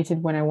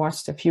intimidated when I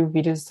watched a few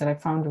videos that I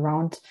found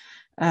around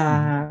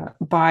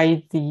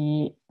by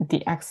the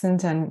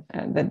accent and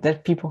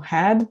that people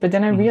had, but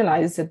then I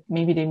realized that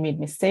maybe they made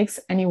mistakes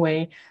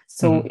anyway.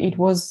 So it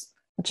was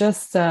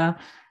just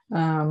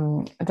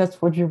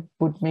that's what you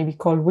would maybe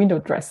call window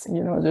dressing,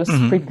 just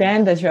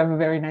pretend that you have a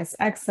very nice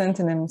accent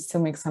and then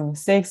still make some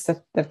mistakes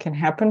that can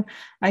happen,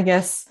 I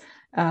guess.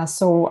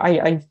 So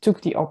I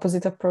took the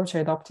opposite approach. I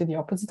adopted the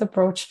opposite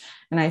approach,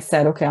 and I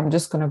said, okay, I'm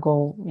just going to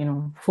go,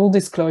 full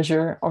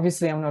disclosure.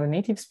 Obviously, I'm not a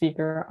native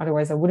speaker.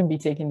 Otherwise, I wouldn't be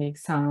taking the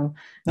exam.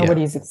 Yeah,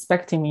 Nobody is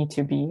expecting me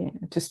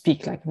to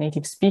speak like a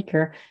native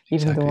speaker,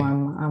 even though exactly.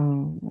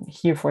 I'm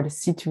here for the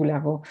C2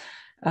 level.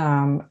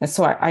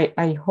 So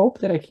I hope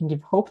that I can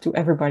give hope to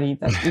everybody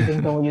that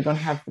even though you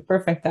don't have the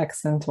perfect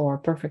accent or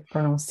perfect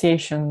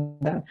pronunciation,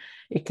 then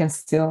it can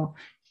still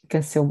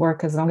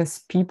work as long as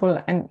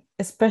people, and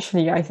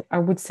especially I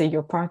would say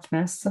your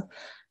partners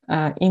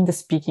in the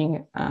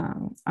speaking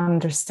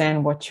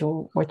understand what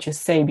you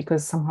say,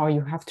 because somehow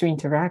you have to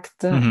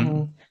interact Hmm.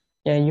 and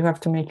yeah, you have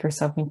to make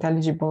yourself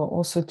intelligible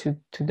also to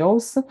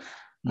those.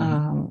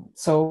 Hmm.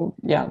 So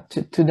yeah,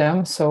 to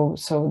them. So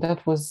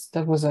that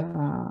was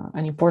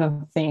an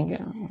important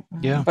thing.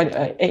 Yeah. But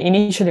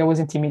initially I was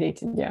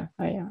intimidated. Yeah,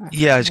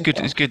 Yeah, it's I good.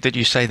 It's thought. good that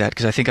you say that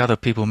because I think other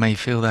people may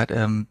feel that.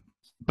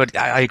 But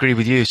I agree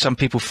with you. Some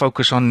people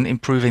focus on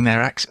improving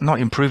their accent, not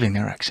improving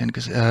their accent,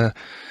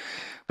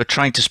 but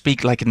trying to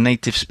speak like a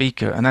native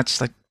speaker, and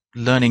that's like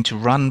learning to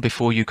run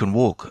before you can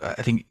walk.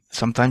 I think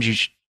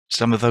sometimes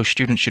some of those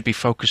students should be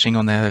focusing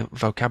on their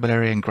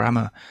vocabulary and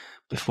grammar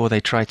before they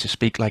try to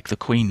speak like the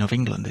Queen of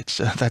England. It's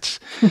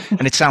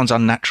and it sounds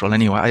unnatural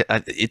anyway.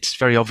 It's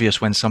very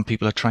obvious when some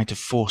people are trying to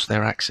force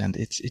their accent.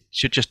 It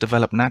should just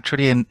develop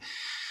naturally, and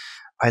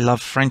I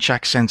love French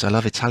accents. I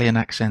love Italian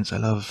accents. I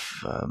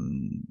love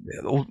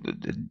all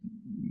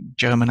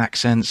German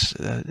accents,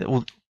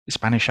 all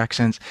Spanish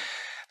accents.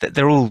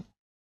 They're all.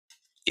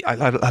 I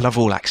love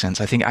all accents.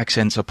 I think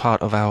accents are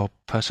part of our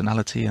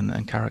personality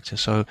and character.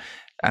 So,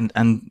 and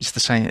it's the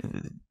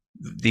same.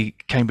 The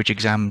Cambridge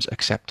exams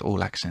accept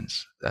all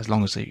accents as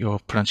long as your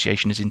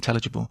pronunciation is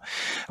intelligible.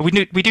 We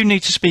do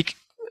need to speak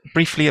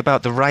briefly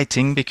about the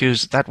writing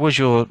because that was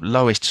your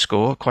lowest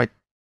score. Quite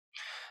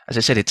as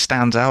I said, it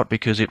stands out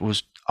because it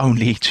was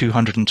only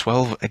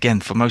 212. Again,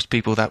 for most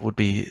people, that would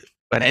be,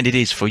 and it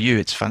is for you,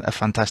 it's a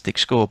fantastic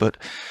score. But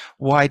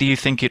why do you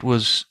think it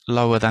was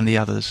lower than the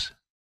others?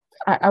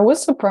 I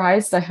was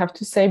surprised, I have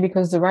to say,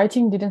 because the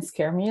writing didn't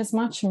scare me as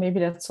much. Maybe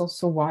that's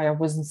also why I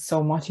wasn't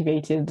so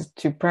motivated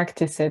to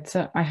practice it.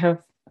 I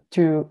have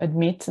to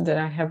admit that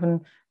I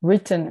haven't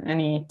written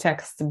any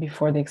text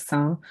before the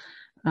exam.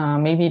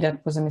 Maybe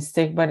that was a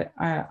mistake, but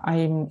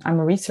I'm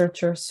a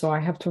researcher, so I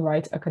have to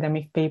write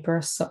academic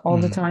papers all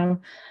the Mm,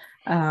 time.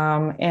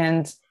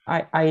 And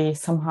I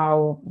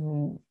somehow,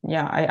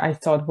 yeah, I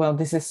thought, well,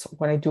 this is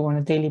what I do on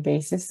a daily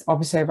basis.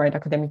 Obviously, I write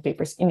academic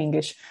papers in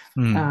English.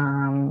 mm,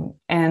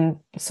 And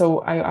so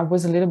I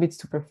was a little bit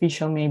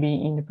superficial maybe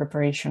in the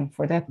preparation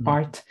for that mm,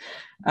 part,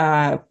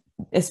 uh,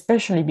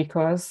 especially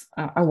because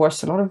I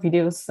watched a lot of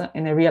videos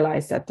and I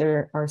realized that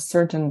there are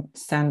certain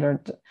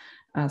standard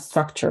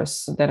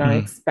structures that are mm,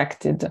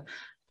 expected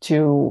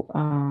to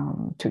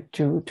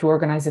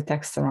organize the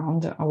text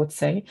around, I would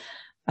say.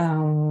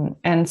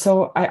 And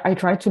so I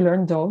tried to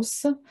learn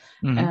those.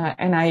 mm,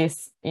 And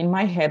in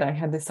my head, I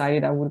had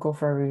decided I would go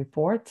for a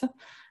report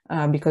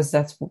because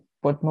that's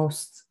what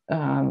most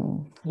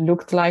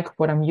looked like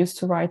what I'm used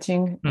to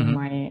writing in mm,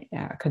 my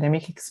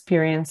academic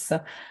experience.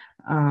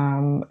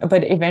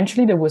 But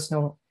eventually, there was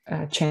no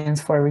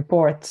chance for a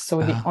report.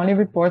 So the uh, only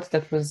report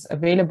that was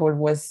available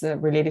was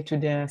related to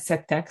the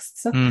set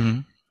texts,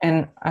 mm,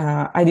 and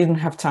I didn't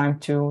have time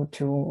to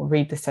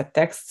read the set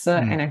texts.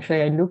 mm, And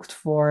actually, I looked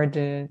for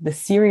the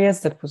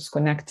series that was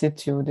connected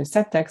to the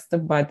set text,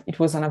 but it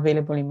was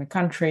unavailable in my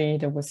country.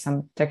 There was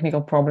some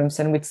technical problems,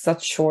 and with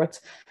such short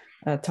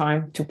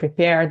time to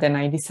prepare, then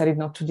I decided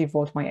not to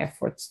devote my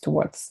efforts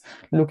towards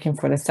looking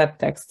for the set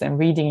text and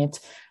reading it.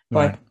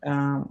 right. But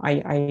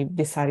I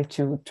decided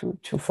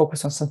to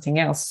focus on something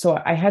else. So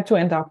I had to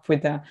end up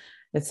with a,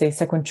 let's say,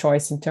 second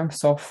choice in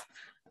terms of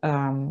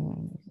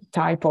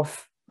type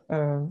of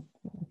uh,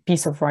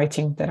 piece of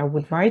writing that I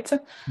would write.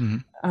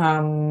 Mm,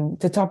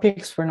 The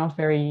topics were not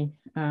very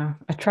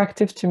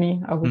attractive to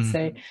me, I would mm,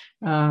 say.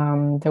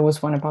 There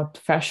was one about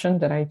fashion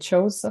that I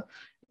chose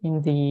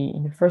in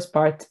the first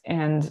part,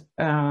 and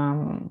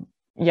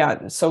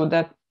yeah, so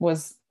that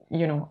was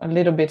a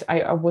little bit.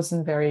 I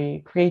wasn't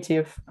very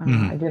creative. I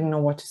mm, didn't know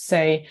what to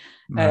say.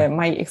 right.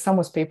 My exam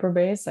was paper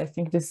based. I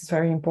think this is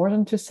very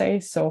important to say.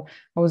 So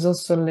I was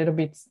also a little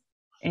bit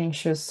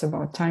anxious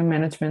about time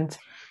management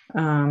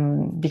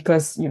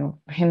because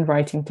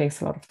handwriting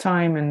takes a lot of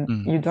time and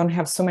Mm, you don't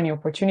have so many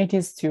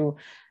opportunities to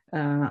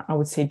I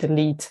would say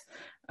delete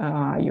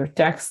your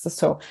text.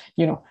 So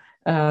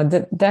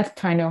that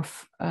kind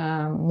of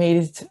made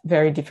it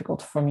very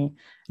difficult for me.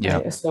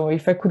 yeah. So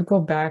if I could go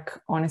back,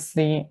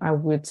 honestly, I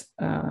would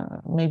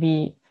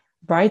maybe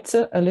write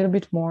a little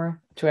bit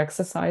more to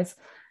exercise,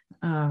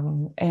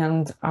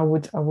 and I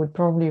would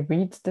probably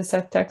read the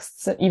set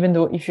texts, even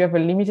though if you have a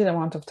limited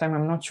amount of time,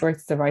 I'm not sure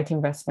it's the right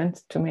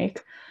investment to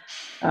make.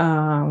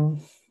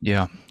 Um,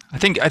 Yeah. I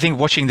think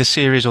watching the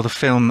series or the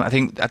film, I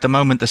think at the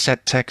moment the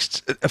set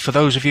text, for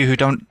those of you who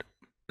don't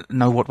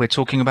know what we're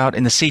talking about,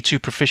 in the C2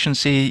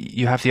 Proficiency,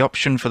 you have the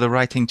option for the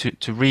writing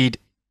to read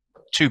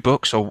two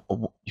books, or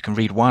you can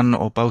read one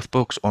or both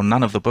books or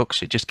none of the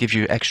books. It just gives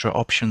you extra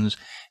options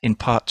in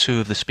part two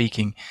of the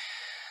speaking.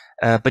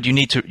 But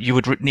you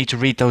would need to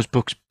read those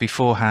books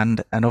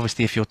beforehand, and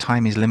obviously if your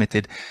time is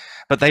limited.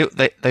 But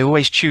they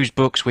always choose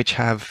books which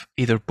have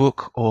either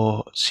book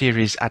or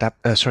series a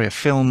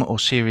film or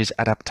series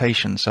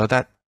adaptation. So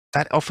that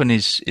often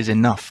is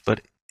enough.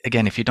 But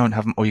again, if you don't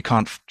have them, or you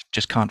can't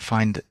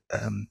find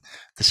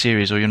the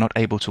series, or you're not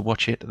able to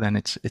watch it, then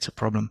it's a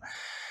problem.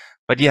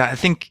 But yeah, I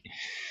think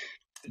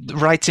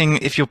writing,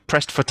 if you're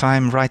pressed for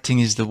time, writing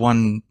is the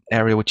one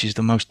area which is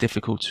the most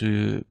difficult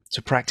to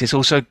practice.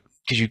 Also,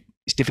 because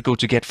it's difficult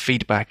to get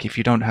feedback if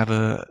you don't have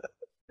an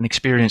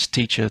experienced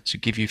teacher to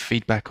give you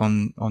feedback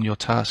on your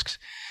tasks.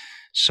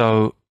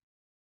 So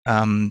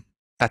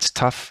that's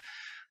tough,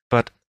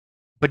 but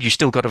you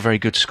still got a very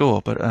good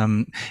score. But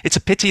it's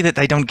a pity that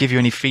they don't give you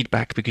any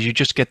feedback, because you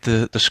just get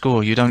the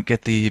score. You don't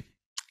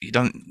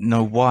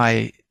know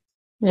why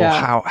or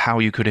how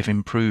you could have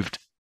improved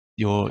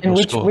your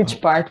score. Which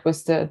part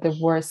was the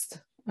worst?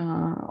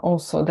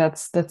 Also,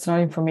 that's not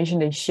information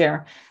they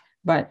share.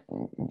 But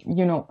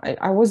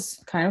I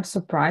was kind of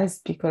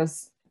surprised,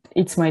 because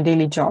it's my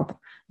daily job,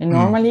 and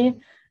normally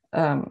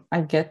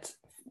I get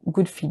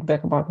good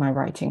feedback about my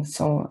writing.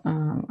 So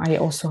I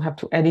also have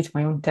to edit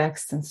my own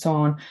text and so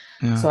on.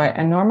 Yeah. So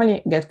I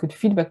normally get good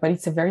feedback, but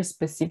it's a very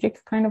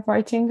specific kind of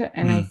writing,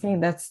 and I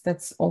think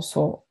that's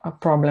also a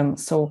problem.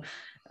 So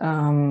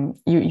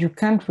you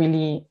can't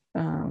really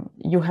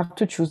you have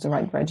to choose the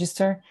right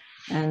register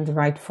and the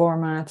right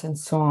format and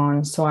so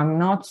on. So I'm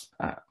not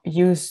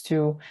used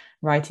to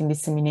writing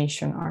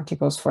dissemination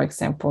articles, for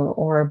example,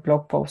 or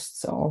blog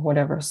posts or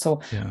whatever.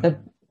 So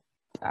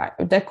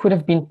that could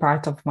have been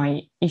part of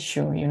my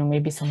issue,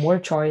 maybe some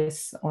word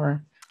choice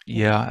or.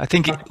 Yeah, I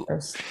think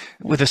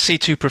with a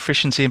C2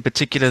 proficiency in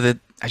particular, that,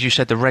 as you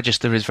said, the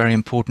register is very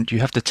important. You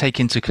have to take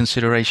into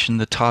consideration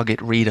the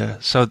target reader.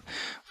 So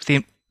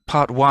the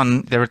part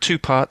one, there are two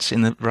parts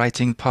in the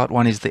writing. Part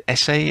one is the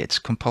essay. It's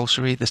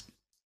compulsory,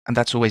 and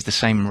that's always the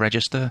same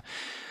register.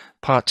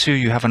 Part two,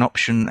 you have an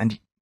option, and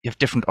you have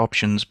different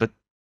options, but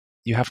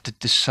you have to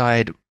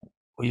decide,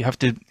 or you have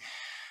to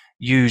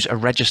use a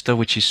register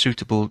which is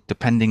suitable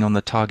depending on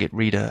the target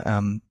reader.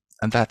 And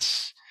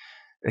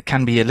it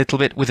can be a little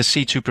bit, with a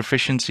C2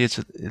 proficiency, it's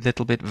a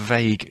little bit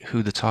vague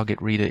who the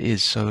target reader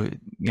is. So,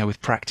 with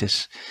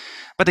practice.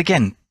 But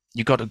again,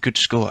 you got a good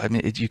score. I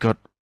mean,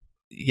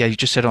 you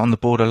just said it on the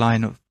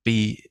borderline of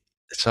B.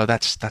 So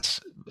it's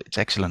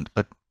excellent.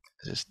 But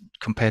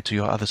compared to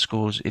your other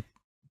scores,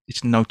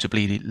 it's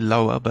notably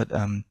lower, but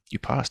you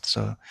passed.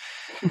 So,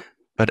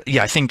 but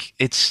yeah, I think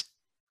it's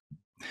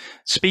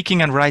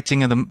speaking and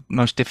writing are the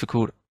most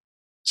difficult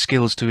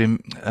skills to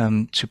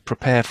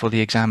prepare for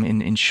the exam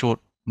in short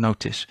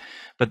notice.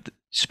 But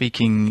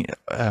speaking,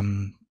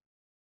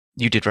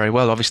 you did very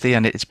well, obviously,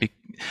 and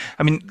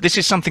I mean, this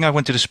is something I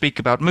wanted to speak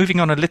about. Moving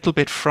on a little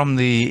bit from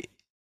the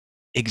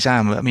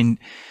exam, I mean,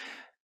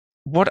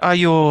 what are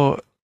your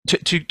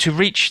to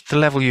reach the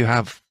level you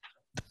have,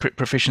 the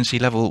proficiency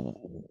level?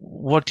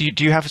 What do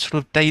you have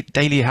sort of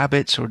daily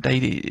habits, or do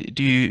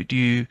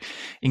you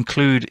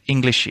include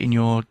English in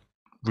your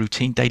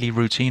daily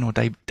routine or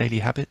daily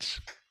habits?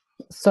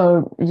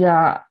 So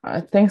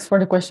thanks for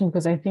the question,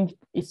 because I think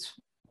it's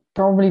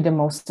probably the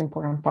most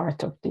important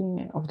part of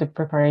the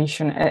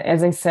preparation.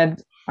 As I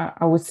said,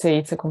 I would say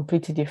it's a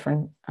completely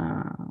different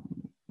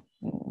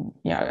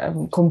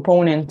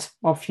component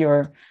of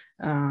your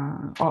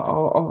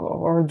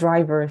or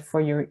driver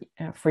for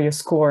your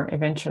score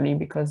eventually,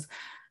 because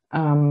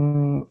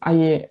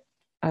I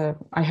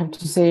have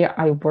to say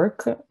I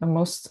work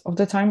most of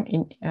the time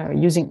in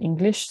using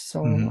English.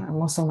 So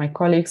most of my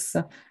colleagues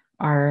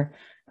are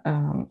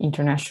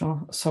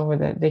international, so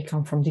that they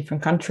come from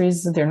different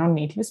countries. They're not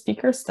native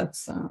speakers.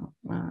 That's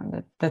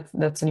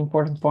an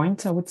important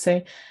point, I would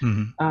say.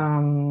 And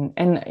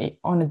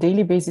on a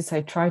daily basis,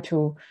 I try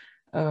to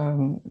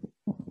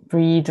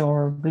read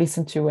or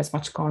listen to as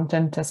much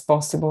content as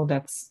possible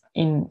that's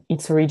in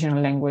its original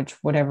language,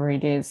 whatever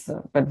it is,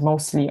 but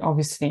mostly,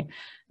 obviously,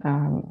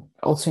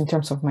 also in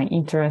terms of my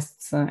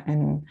interests,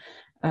 and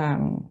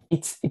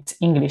it's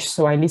English.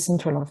 So I listen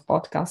to a lot of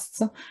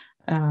podcasts,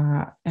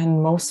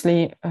 and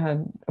mostly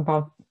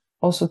about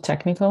also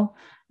technical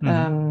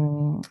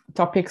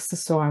topics.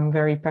 So I'm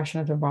very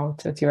passionate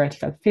about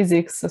theoretical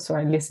physics. So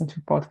I listen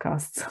to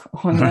podcasts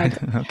on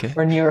that,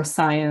 or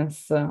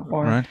neuroscience,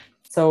 or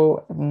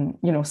so,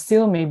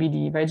 still maybe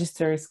the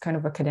register is kind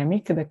of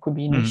academic. That could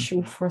be an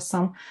issue for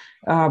some.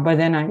 But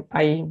then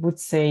I would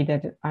say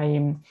that I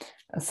am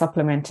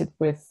supplemented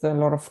with a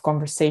lot of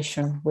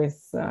conversation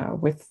with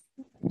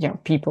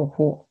people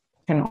who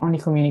can only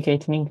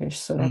communicate in English.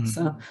 So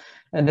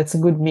that's a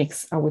good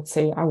mix, I would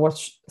say. I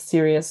watch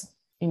series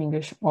in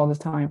English all the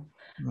time,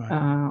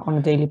 on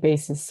a daily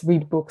basis,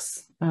 read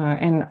books,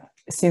 and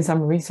since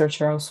I'm a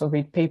researcher, I also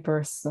read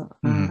papers,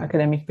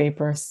 academic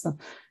papers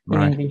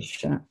in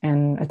English,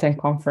 and attend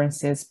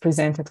conferences,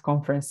 present at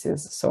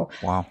conferences. So,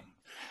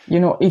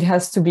 it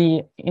has to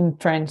be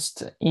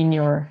entrenched in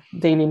your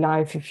daily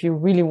life if you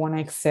really want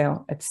to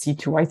excel at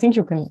C2. I think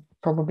you can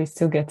probably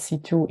still get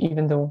C2,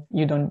 even though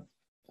you don't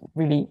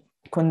really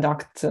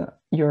conduct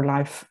your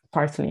life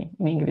partly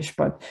in English.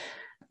 But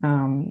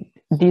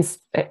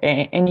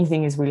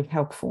anything is really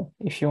helpful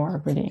if you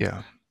are really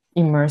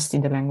immersed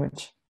in the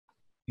language.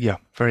 Yeah,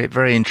 very,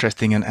 very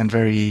interesting and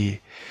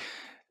very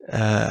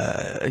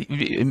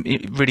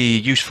really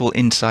useful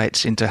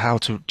insights into how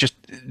to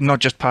not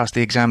just pass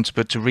the exams,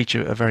 but to reach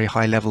a very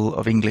high level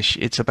of English.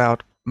 It's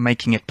about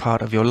making it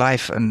part of your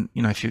life, and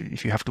if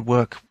you have to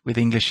work with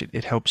English,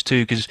 it helps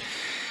too. Because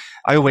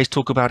I always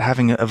talk about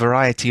having a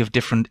variety of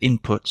different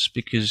inputs,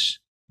 because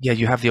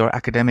you have your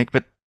academic,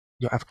 but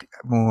you have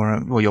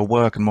more your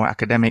work and more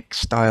academic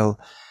style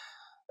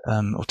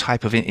or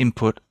type of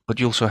input, but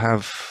you also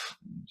have,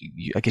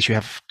 I guess you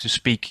have to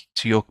speak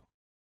to your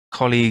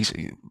colleagues,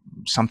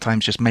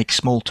 sometimes just make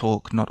small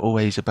talk, not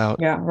always about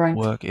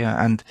work.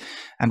 And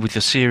with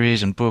the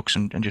series and books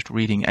and just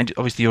reading, and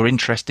obviously you're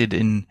interested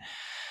in,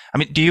 I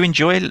mean, do you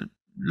enjoy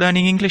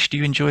learning English? Do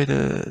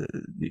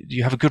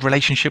you have a good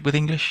relationship with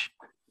English?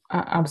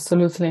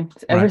 Absolutely.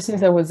 Ever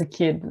since I was a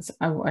kid,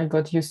 I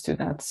got used to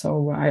that.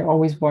 So I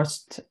always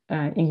watched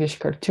English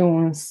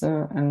cartoons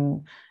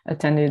and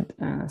attended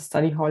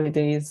study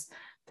holidays,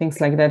 things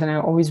like that. And I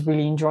always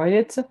really enjoyed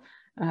it.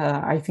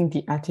 I think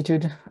the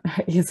attitude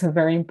is a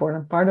very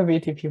important part of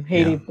it. If you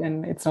hate it,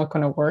 then it's not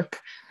going to work.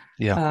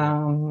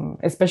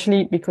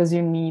 Especially because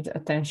you need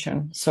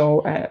attention.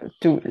 So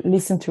to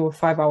listen to a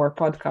 5-hour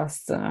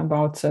podcast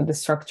about the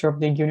structure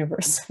of the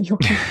universe, you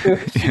have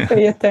to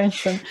pay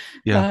attention.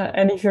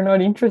 And if you're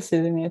not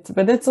interested in it,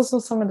 but that's also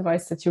some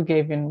advice that you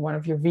gave in one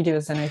of your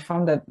videos, and I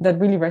found that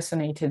really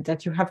resonated,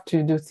 that you have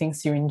to do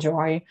things you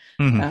enjoy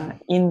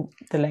in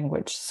the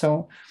language.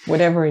 So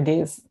whatever it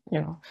is,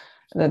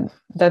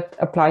 that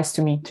applies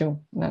to me too.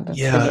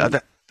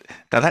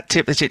 That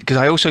tip is it, because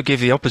I also give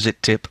the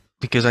opposite tip.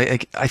 Because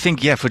I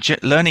think, for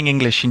learning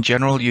English in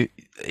general, you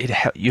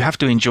have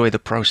to enjoy the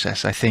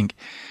process. I think,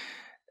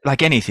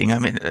 like anything, I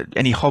mean,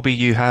 any hobby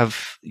you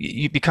have,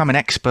 you become an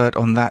expert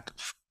on that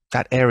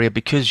area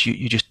because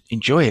you just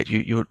enjoy it.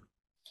 You're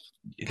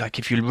like,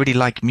 if you really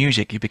like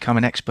music, you become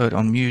an expert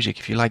on music.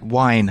 If you like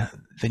wine,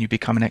 then you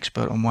become an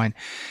expert on wine.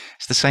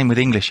 It's the same with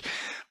English.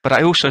 But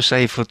I also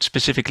say, for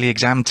specifically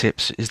exam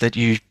tips, is that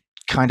you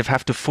kind of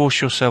have to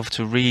force yourself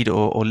to read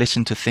or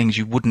listen to things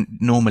you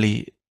wouldn't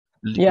normally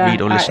read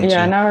or listen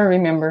to. Now I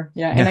remember.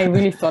 And I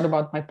really thought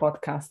about my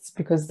podcasts,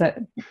 because that,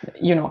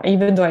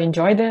 even though I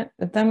enjoyed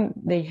them,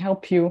 they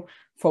help you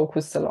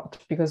focus a lot,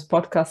 because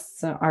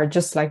podcasts are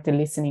just like the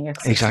listening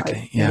exercise.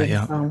 Exactly.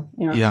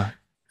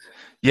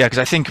 Because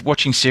I think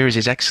watching series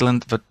is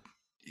excellent, but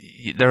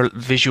there are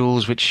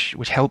visuals which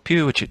help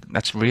you,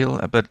 that's real,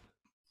 but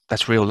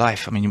that's real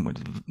life. I mean,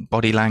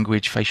 body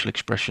language, facial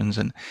expressions,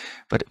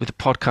 but with the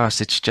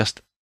podcast, it's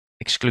just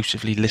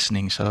exclusively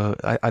listening. So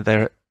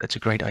that's a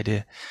great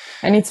idea.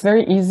 And it's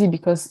very easy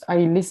because I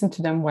listen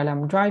to them while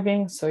I'm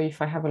driving. So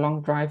if I have a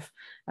long drive,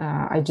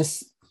 I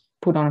just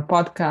put on a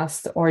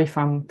podcast, or if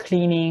I'm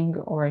cleaning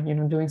or,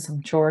 doing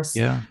some chores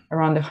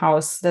around the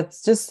house,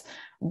 that's just,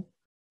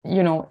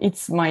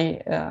 it's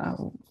my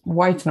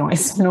white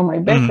noise, my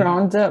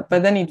background,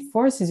 but then it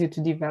forces you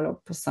to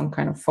develop some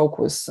kind of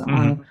focus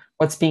on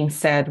what's being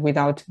said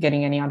without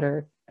getting any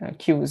other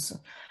cues.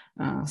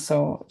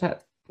 So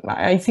that,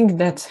 I think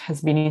that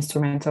has been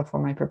instrumental for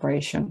my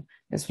preparation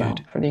as well,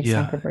 for the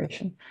exam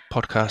preparation.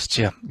 Podcasts,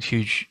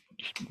 huge.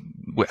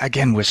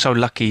 Again, we're so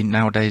lucky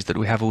nowadays that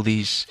we have all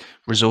these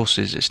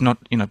resources. It's not,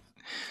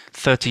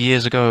 30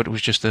 years ago, it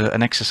was just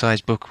an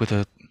exercise book with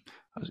I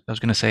was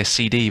going to say a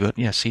CD, but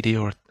CD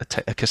or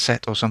a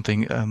cassette or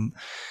something.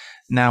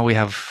 Now we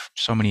have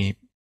so many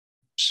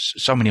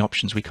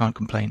options. We can't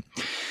complain.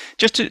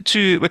 Just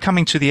we're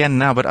coming to the end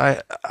now, but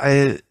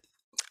I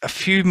a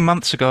few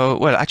months ago,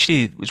 well,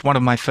 actually, it was one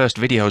of my first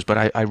videos,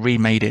 but I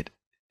remade it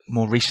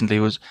more recently.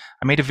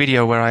 I made a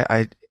video where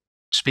I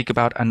speak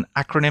about an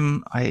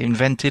acronym I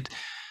invented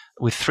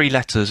with 3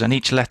 letters, and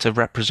each letter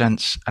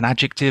represents an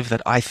adjective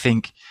that I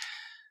think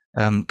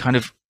kind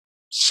of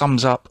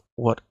sums up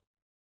what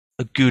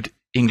a good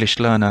English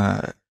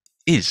learner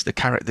is. The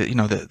character,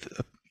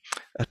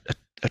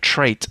 a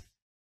trait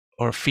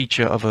or a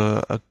feature of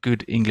a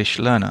good English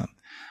learner.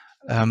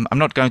 I'm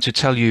not going to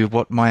tell you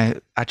what my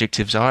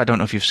adjectives are. I don't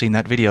know if you've seen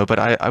that video, but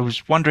I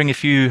was wondering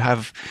if you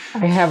have.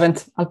 I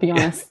haven't, I'll be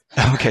honest.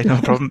 Okay,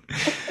 no problem.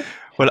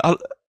 Well,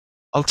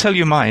 I'll tell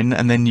you mine,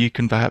 and then you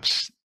can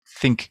perhaps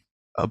think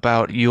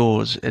about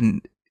yours.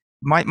 And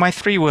my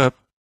 3 were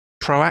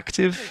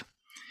proactive,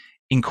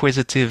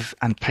 inquisitive,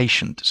 and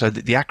patient. So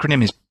the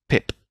acronym is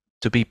PIP,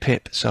 to be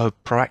PIP. So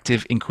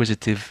proactive,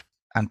 inquisitive,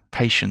 and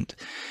patient.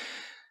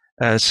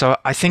 So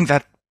I think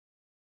that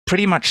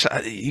pretty much,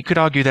 you could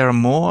argue there are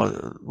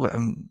more,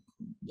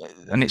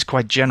 and it's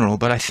quite general,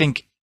 but I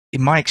think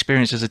in my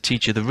experience as a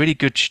teacher, the really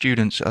good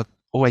students are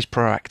always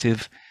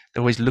proactive.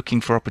 They're always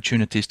looking for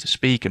opportunities to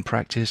speak and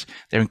practice.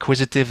 They're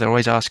inquisitive. They're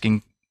always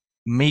asking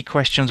me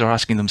questions or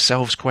asking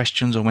themselves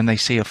questions, or when they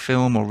see a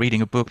film or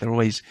reading a book, they're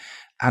always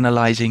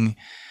analyzing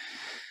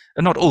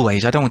not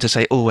always, I don't want to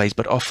say always,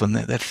 but often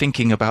they're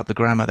thinking about the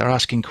grammar. They're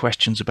asking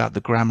questions about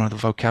the grammar, the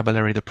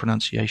vocabulary, the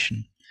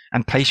pronunciation,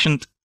 and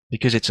patient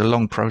because it's a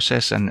long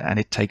process and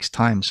it takes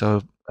time.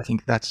 So I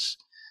think that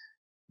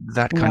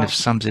kind Yeah. of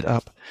sums it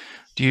up.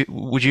 Do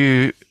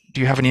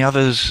you have any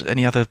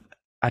other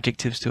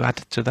adjectives to add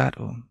to that?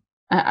 Or?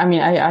 I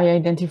mean, I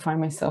identify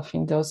myself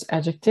in those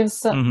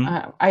adjectives.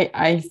 Mm-hmm.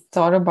 I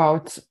thought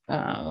about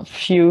a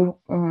few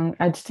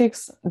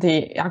adjectives.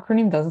 The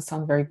acronym doesn't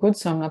sound very good,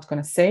 so I'm not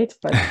going to say it.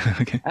 But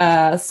Okay.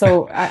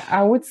 so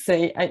I would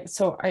say,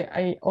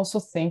 I also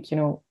think,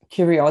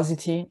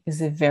 curiosity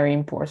is a very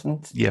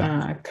important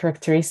Yeah.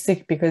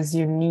 characteristic, because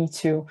you need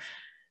to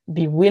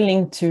be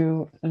willing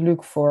to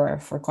look for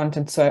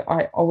content. So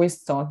I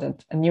always thought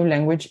that a new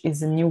language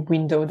is a new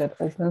window that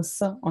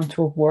opens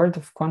onto a world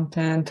of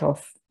content,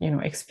 of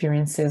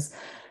experiences.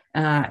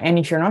 And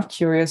if you're not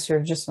curious, you're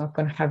just not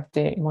going to have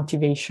the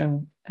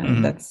motivation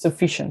Mm-hmm. that's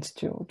sufficient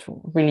to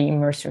really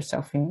immerse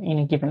yourself in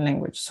a given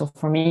language. So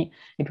for me,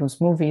 it was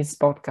movies,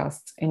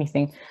 podcasts,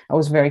 anything. I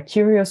was very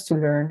curious to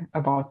learn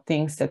about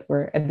things that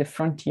were at the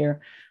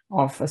frontier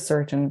of a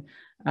certain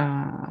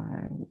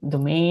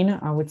domain,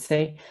 I would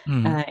say.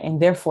 Mm-hmm. And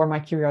therefore, my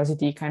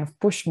curiosity kind of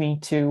pushed me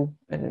to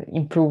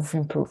improve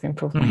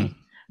Mm-hmm.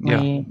 Yeah.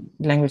 my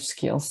language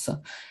skills.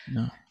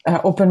 Yeah.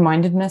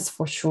 Open-mindedness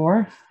for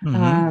sure.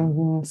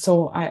 Mm-hmm.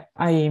 So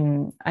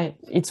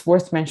it's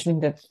worth mentioning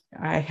that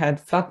I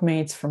had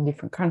flatmates from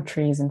different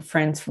countries and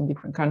friends from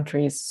different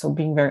countries. So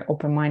being very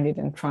open-minded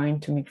and trying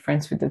to make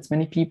friends with as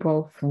many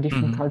people from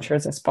different Mm-hmm.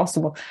 cultures as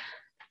possible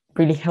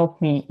really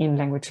helped me in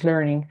language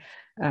learning.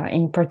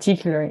 In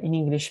particular in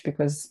English,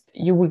 because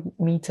you will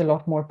meet a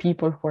lot more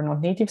people who are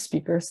not native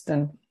speakers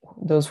than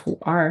those who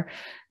are.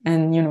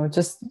 And,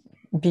 just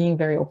being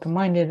very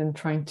open-minded and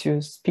trying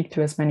to speak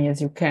to as many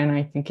as you can,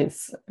 I think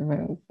is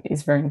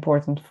very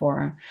important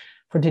for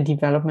the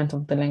development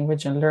of the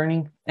language and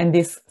learning. And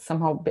this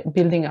somehow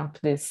building up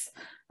this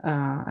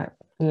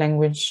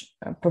language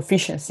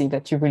proficiency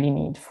that you really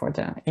need for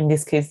in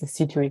this case, the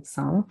C2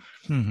 exam.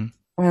 Mm-hmm.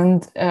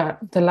 And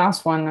the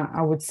last one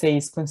I would say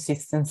is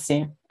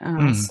consistency.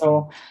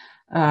 So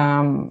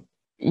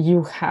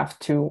you have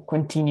to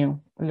continue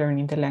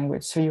learning the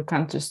language. So you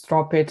can't just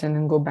drop it and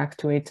then go back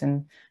to it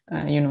and,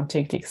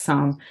 take the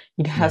exam.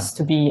 It has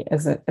to be,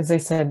 as I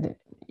said,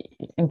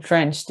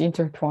 entrenched,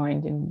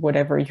 intertwined in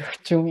whatever you're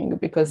doing,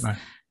 because Right.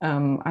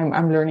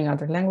 I'm learning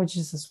other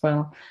languages as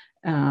well.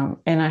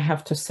 And I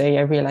have to say,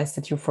 I realize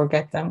that you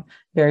forget them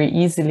very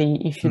easily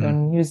if you Mm-hmm.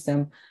 don't use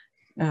them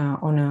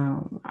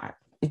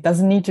it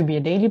doesn't need to be a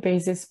daily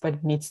basis, but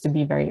it needs to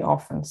be very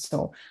often.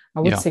 So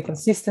I would say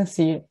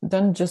consistency.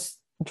 Don't just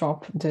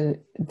drop the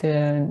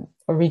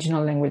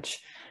original language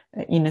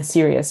in a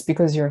series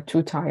because you're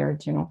too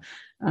tired.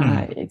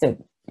 Mm-hmm.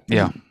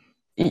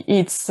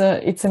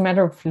 It's a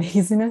matter of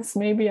laziness,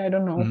 maybe, I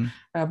don't know,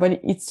 but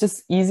it's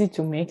just easy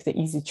to make the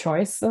easy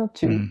choice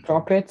to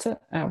drop it.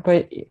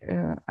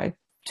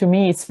 To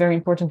me, it's very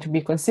important to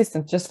be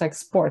consistent, just like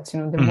sports.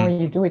 The more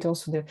you do it,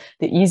 also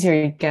the easier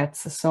it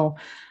gets. So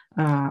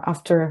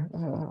after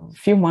a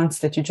few months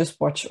that you just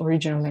watch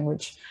original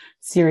language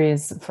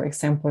series, for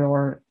example,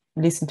 or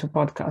listen to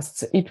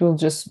podcasts, it will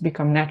just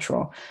become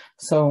natural.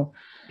 So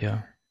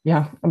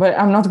yeah, but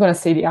I'm not going to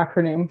say the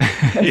acronym.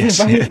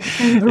 Yes.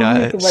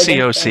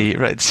 COC,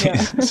 right?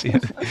 Yeah.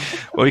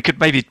 Well, we could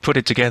maybe put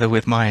it together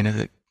with mine,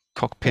 the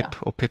cockpip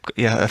or pip.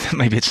 Yeah,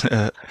 maybe it's.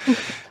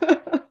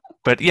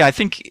 But yeah, I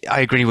think I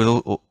agree with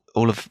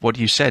all of what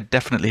you said.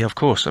 Definitely, of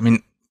course. I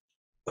mean,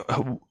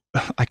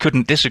 I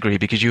couldn't disagree,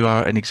 because you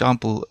are an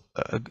example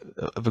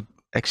of an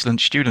excellent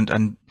student,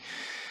 and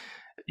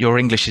your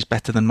English is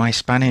better than my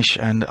Spanish,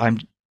 and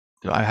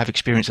I have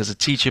experience as a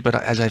teacher, but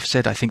as I've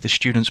said, I think the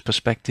student's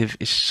perspective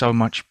is so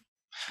much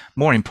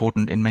more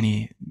important in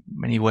many,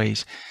 many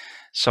ways.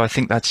 So I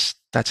think that's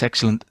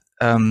excellent.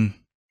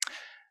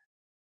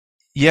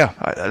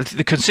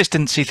 The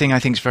consistency thing I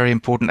think is very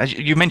important. As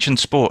you mentioned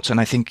sports,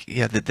 and I think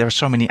that there are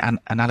so many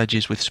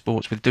analogies with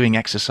sports, with doing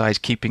exercise,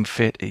 keeping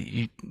fit.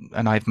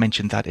 And I've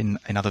mentioned that in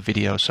other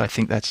videos. So I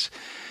think that's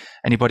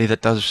anybody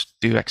that does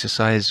do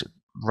exercise,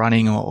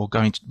 running or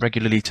going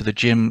regularly to the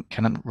gym,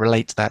 can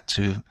relate that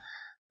to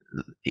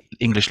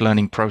English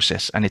learning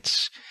process. And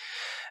it's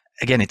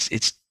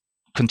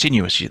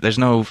continuous. There's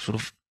no sort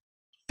of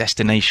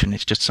destination.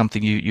 It's just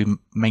something you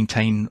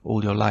maintain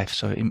all your life.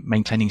 So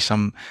maintaining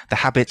the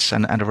habits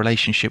and a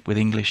relationship with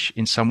English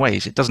in some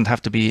ways. It doesn't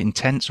have to be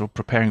intense or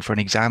preparing for an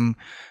exam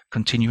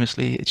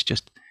continuously. It's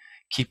just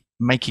keep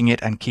making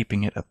it and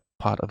keeping it a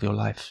part of your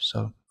life.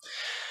 So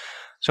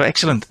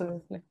excellent.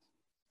 Absolutely.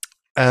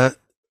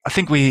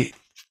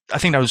 I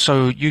think that was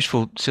so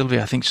useful,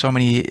 Silvia. I think so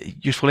many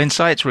useful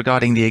insights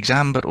regarding the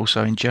exam, but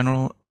also in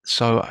general.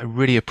 So I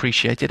really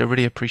appreciate it. I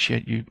really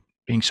appreciate you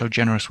being so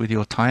generous with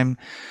your time.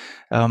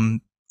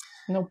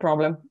 No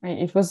problem.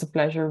 It was a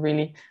pleasure,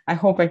 really. I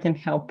hope I can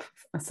help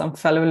some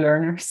fellow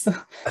learners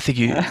I think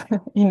you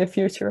in the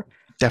future.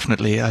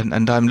 Definitely.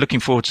 And I'm looking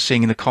forward to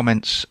seeing in the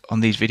comments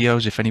on these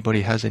videos if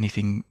anybody has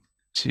anything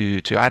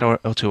to add or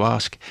to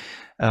ask.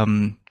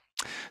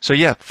 So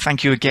yeah,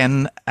 thank you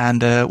again,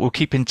 and we'll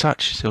keep in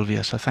touch,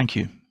 Silvia. So thank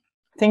you.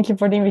 Thank you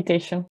for the invitation.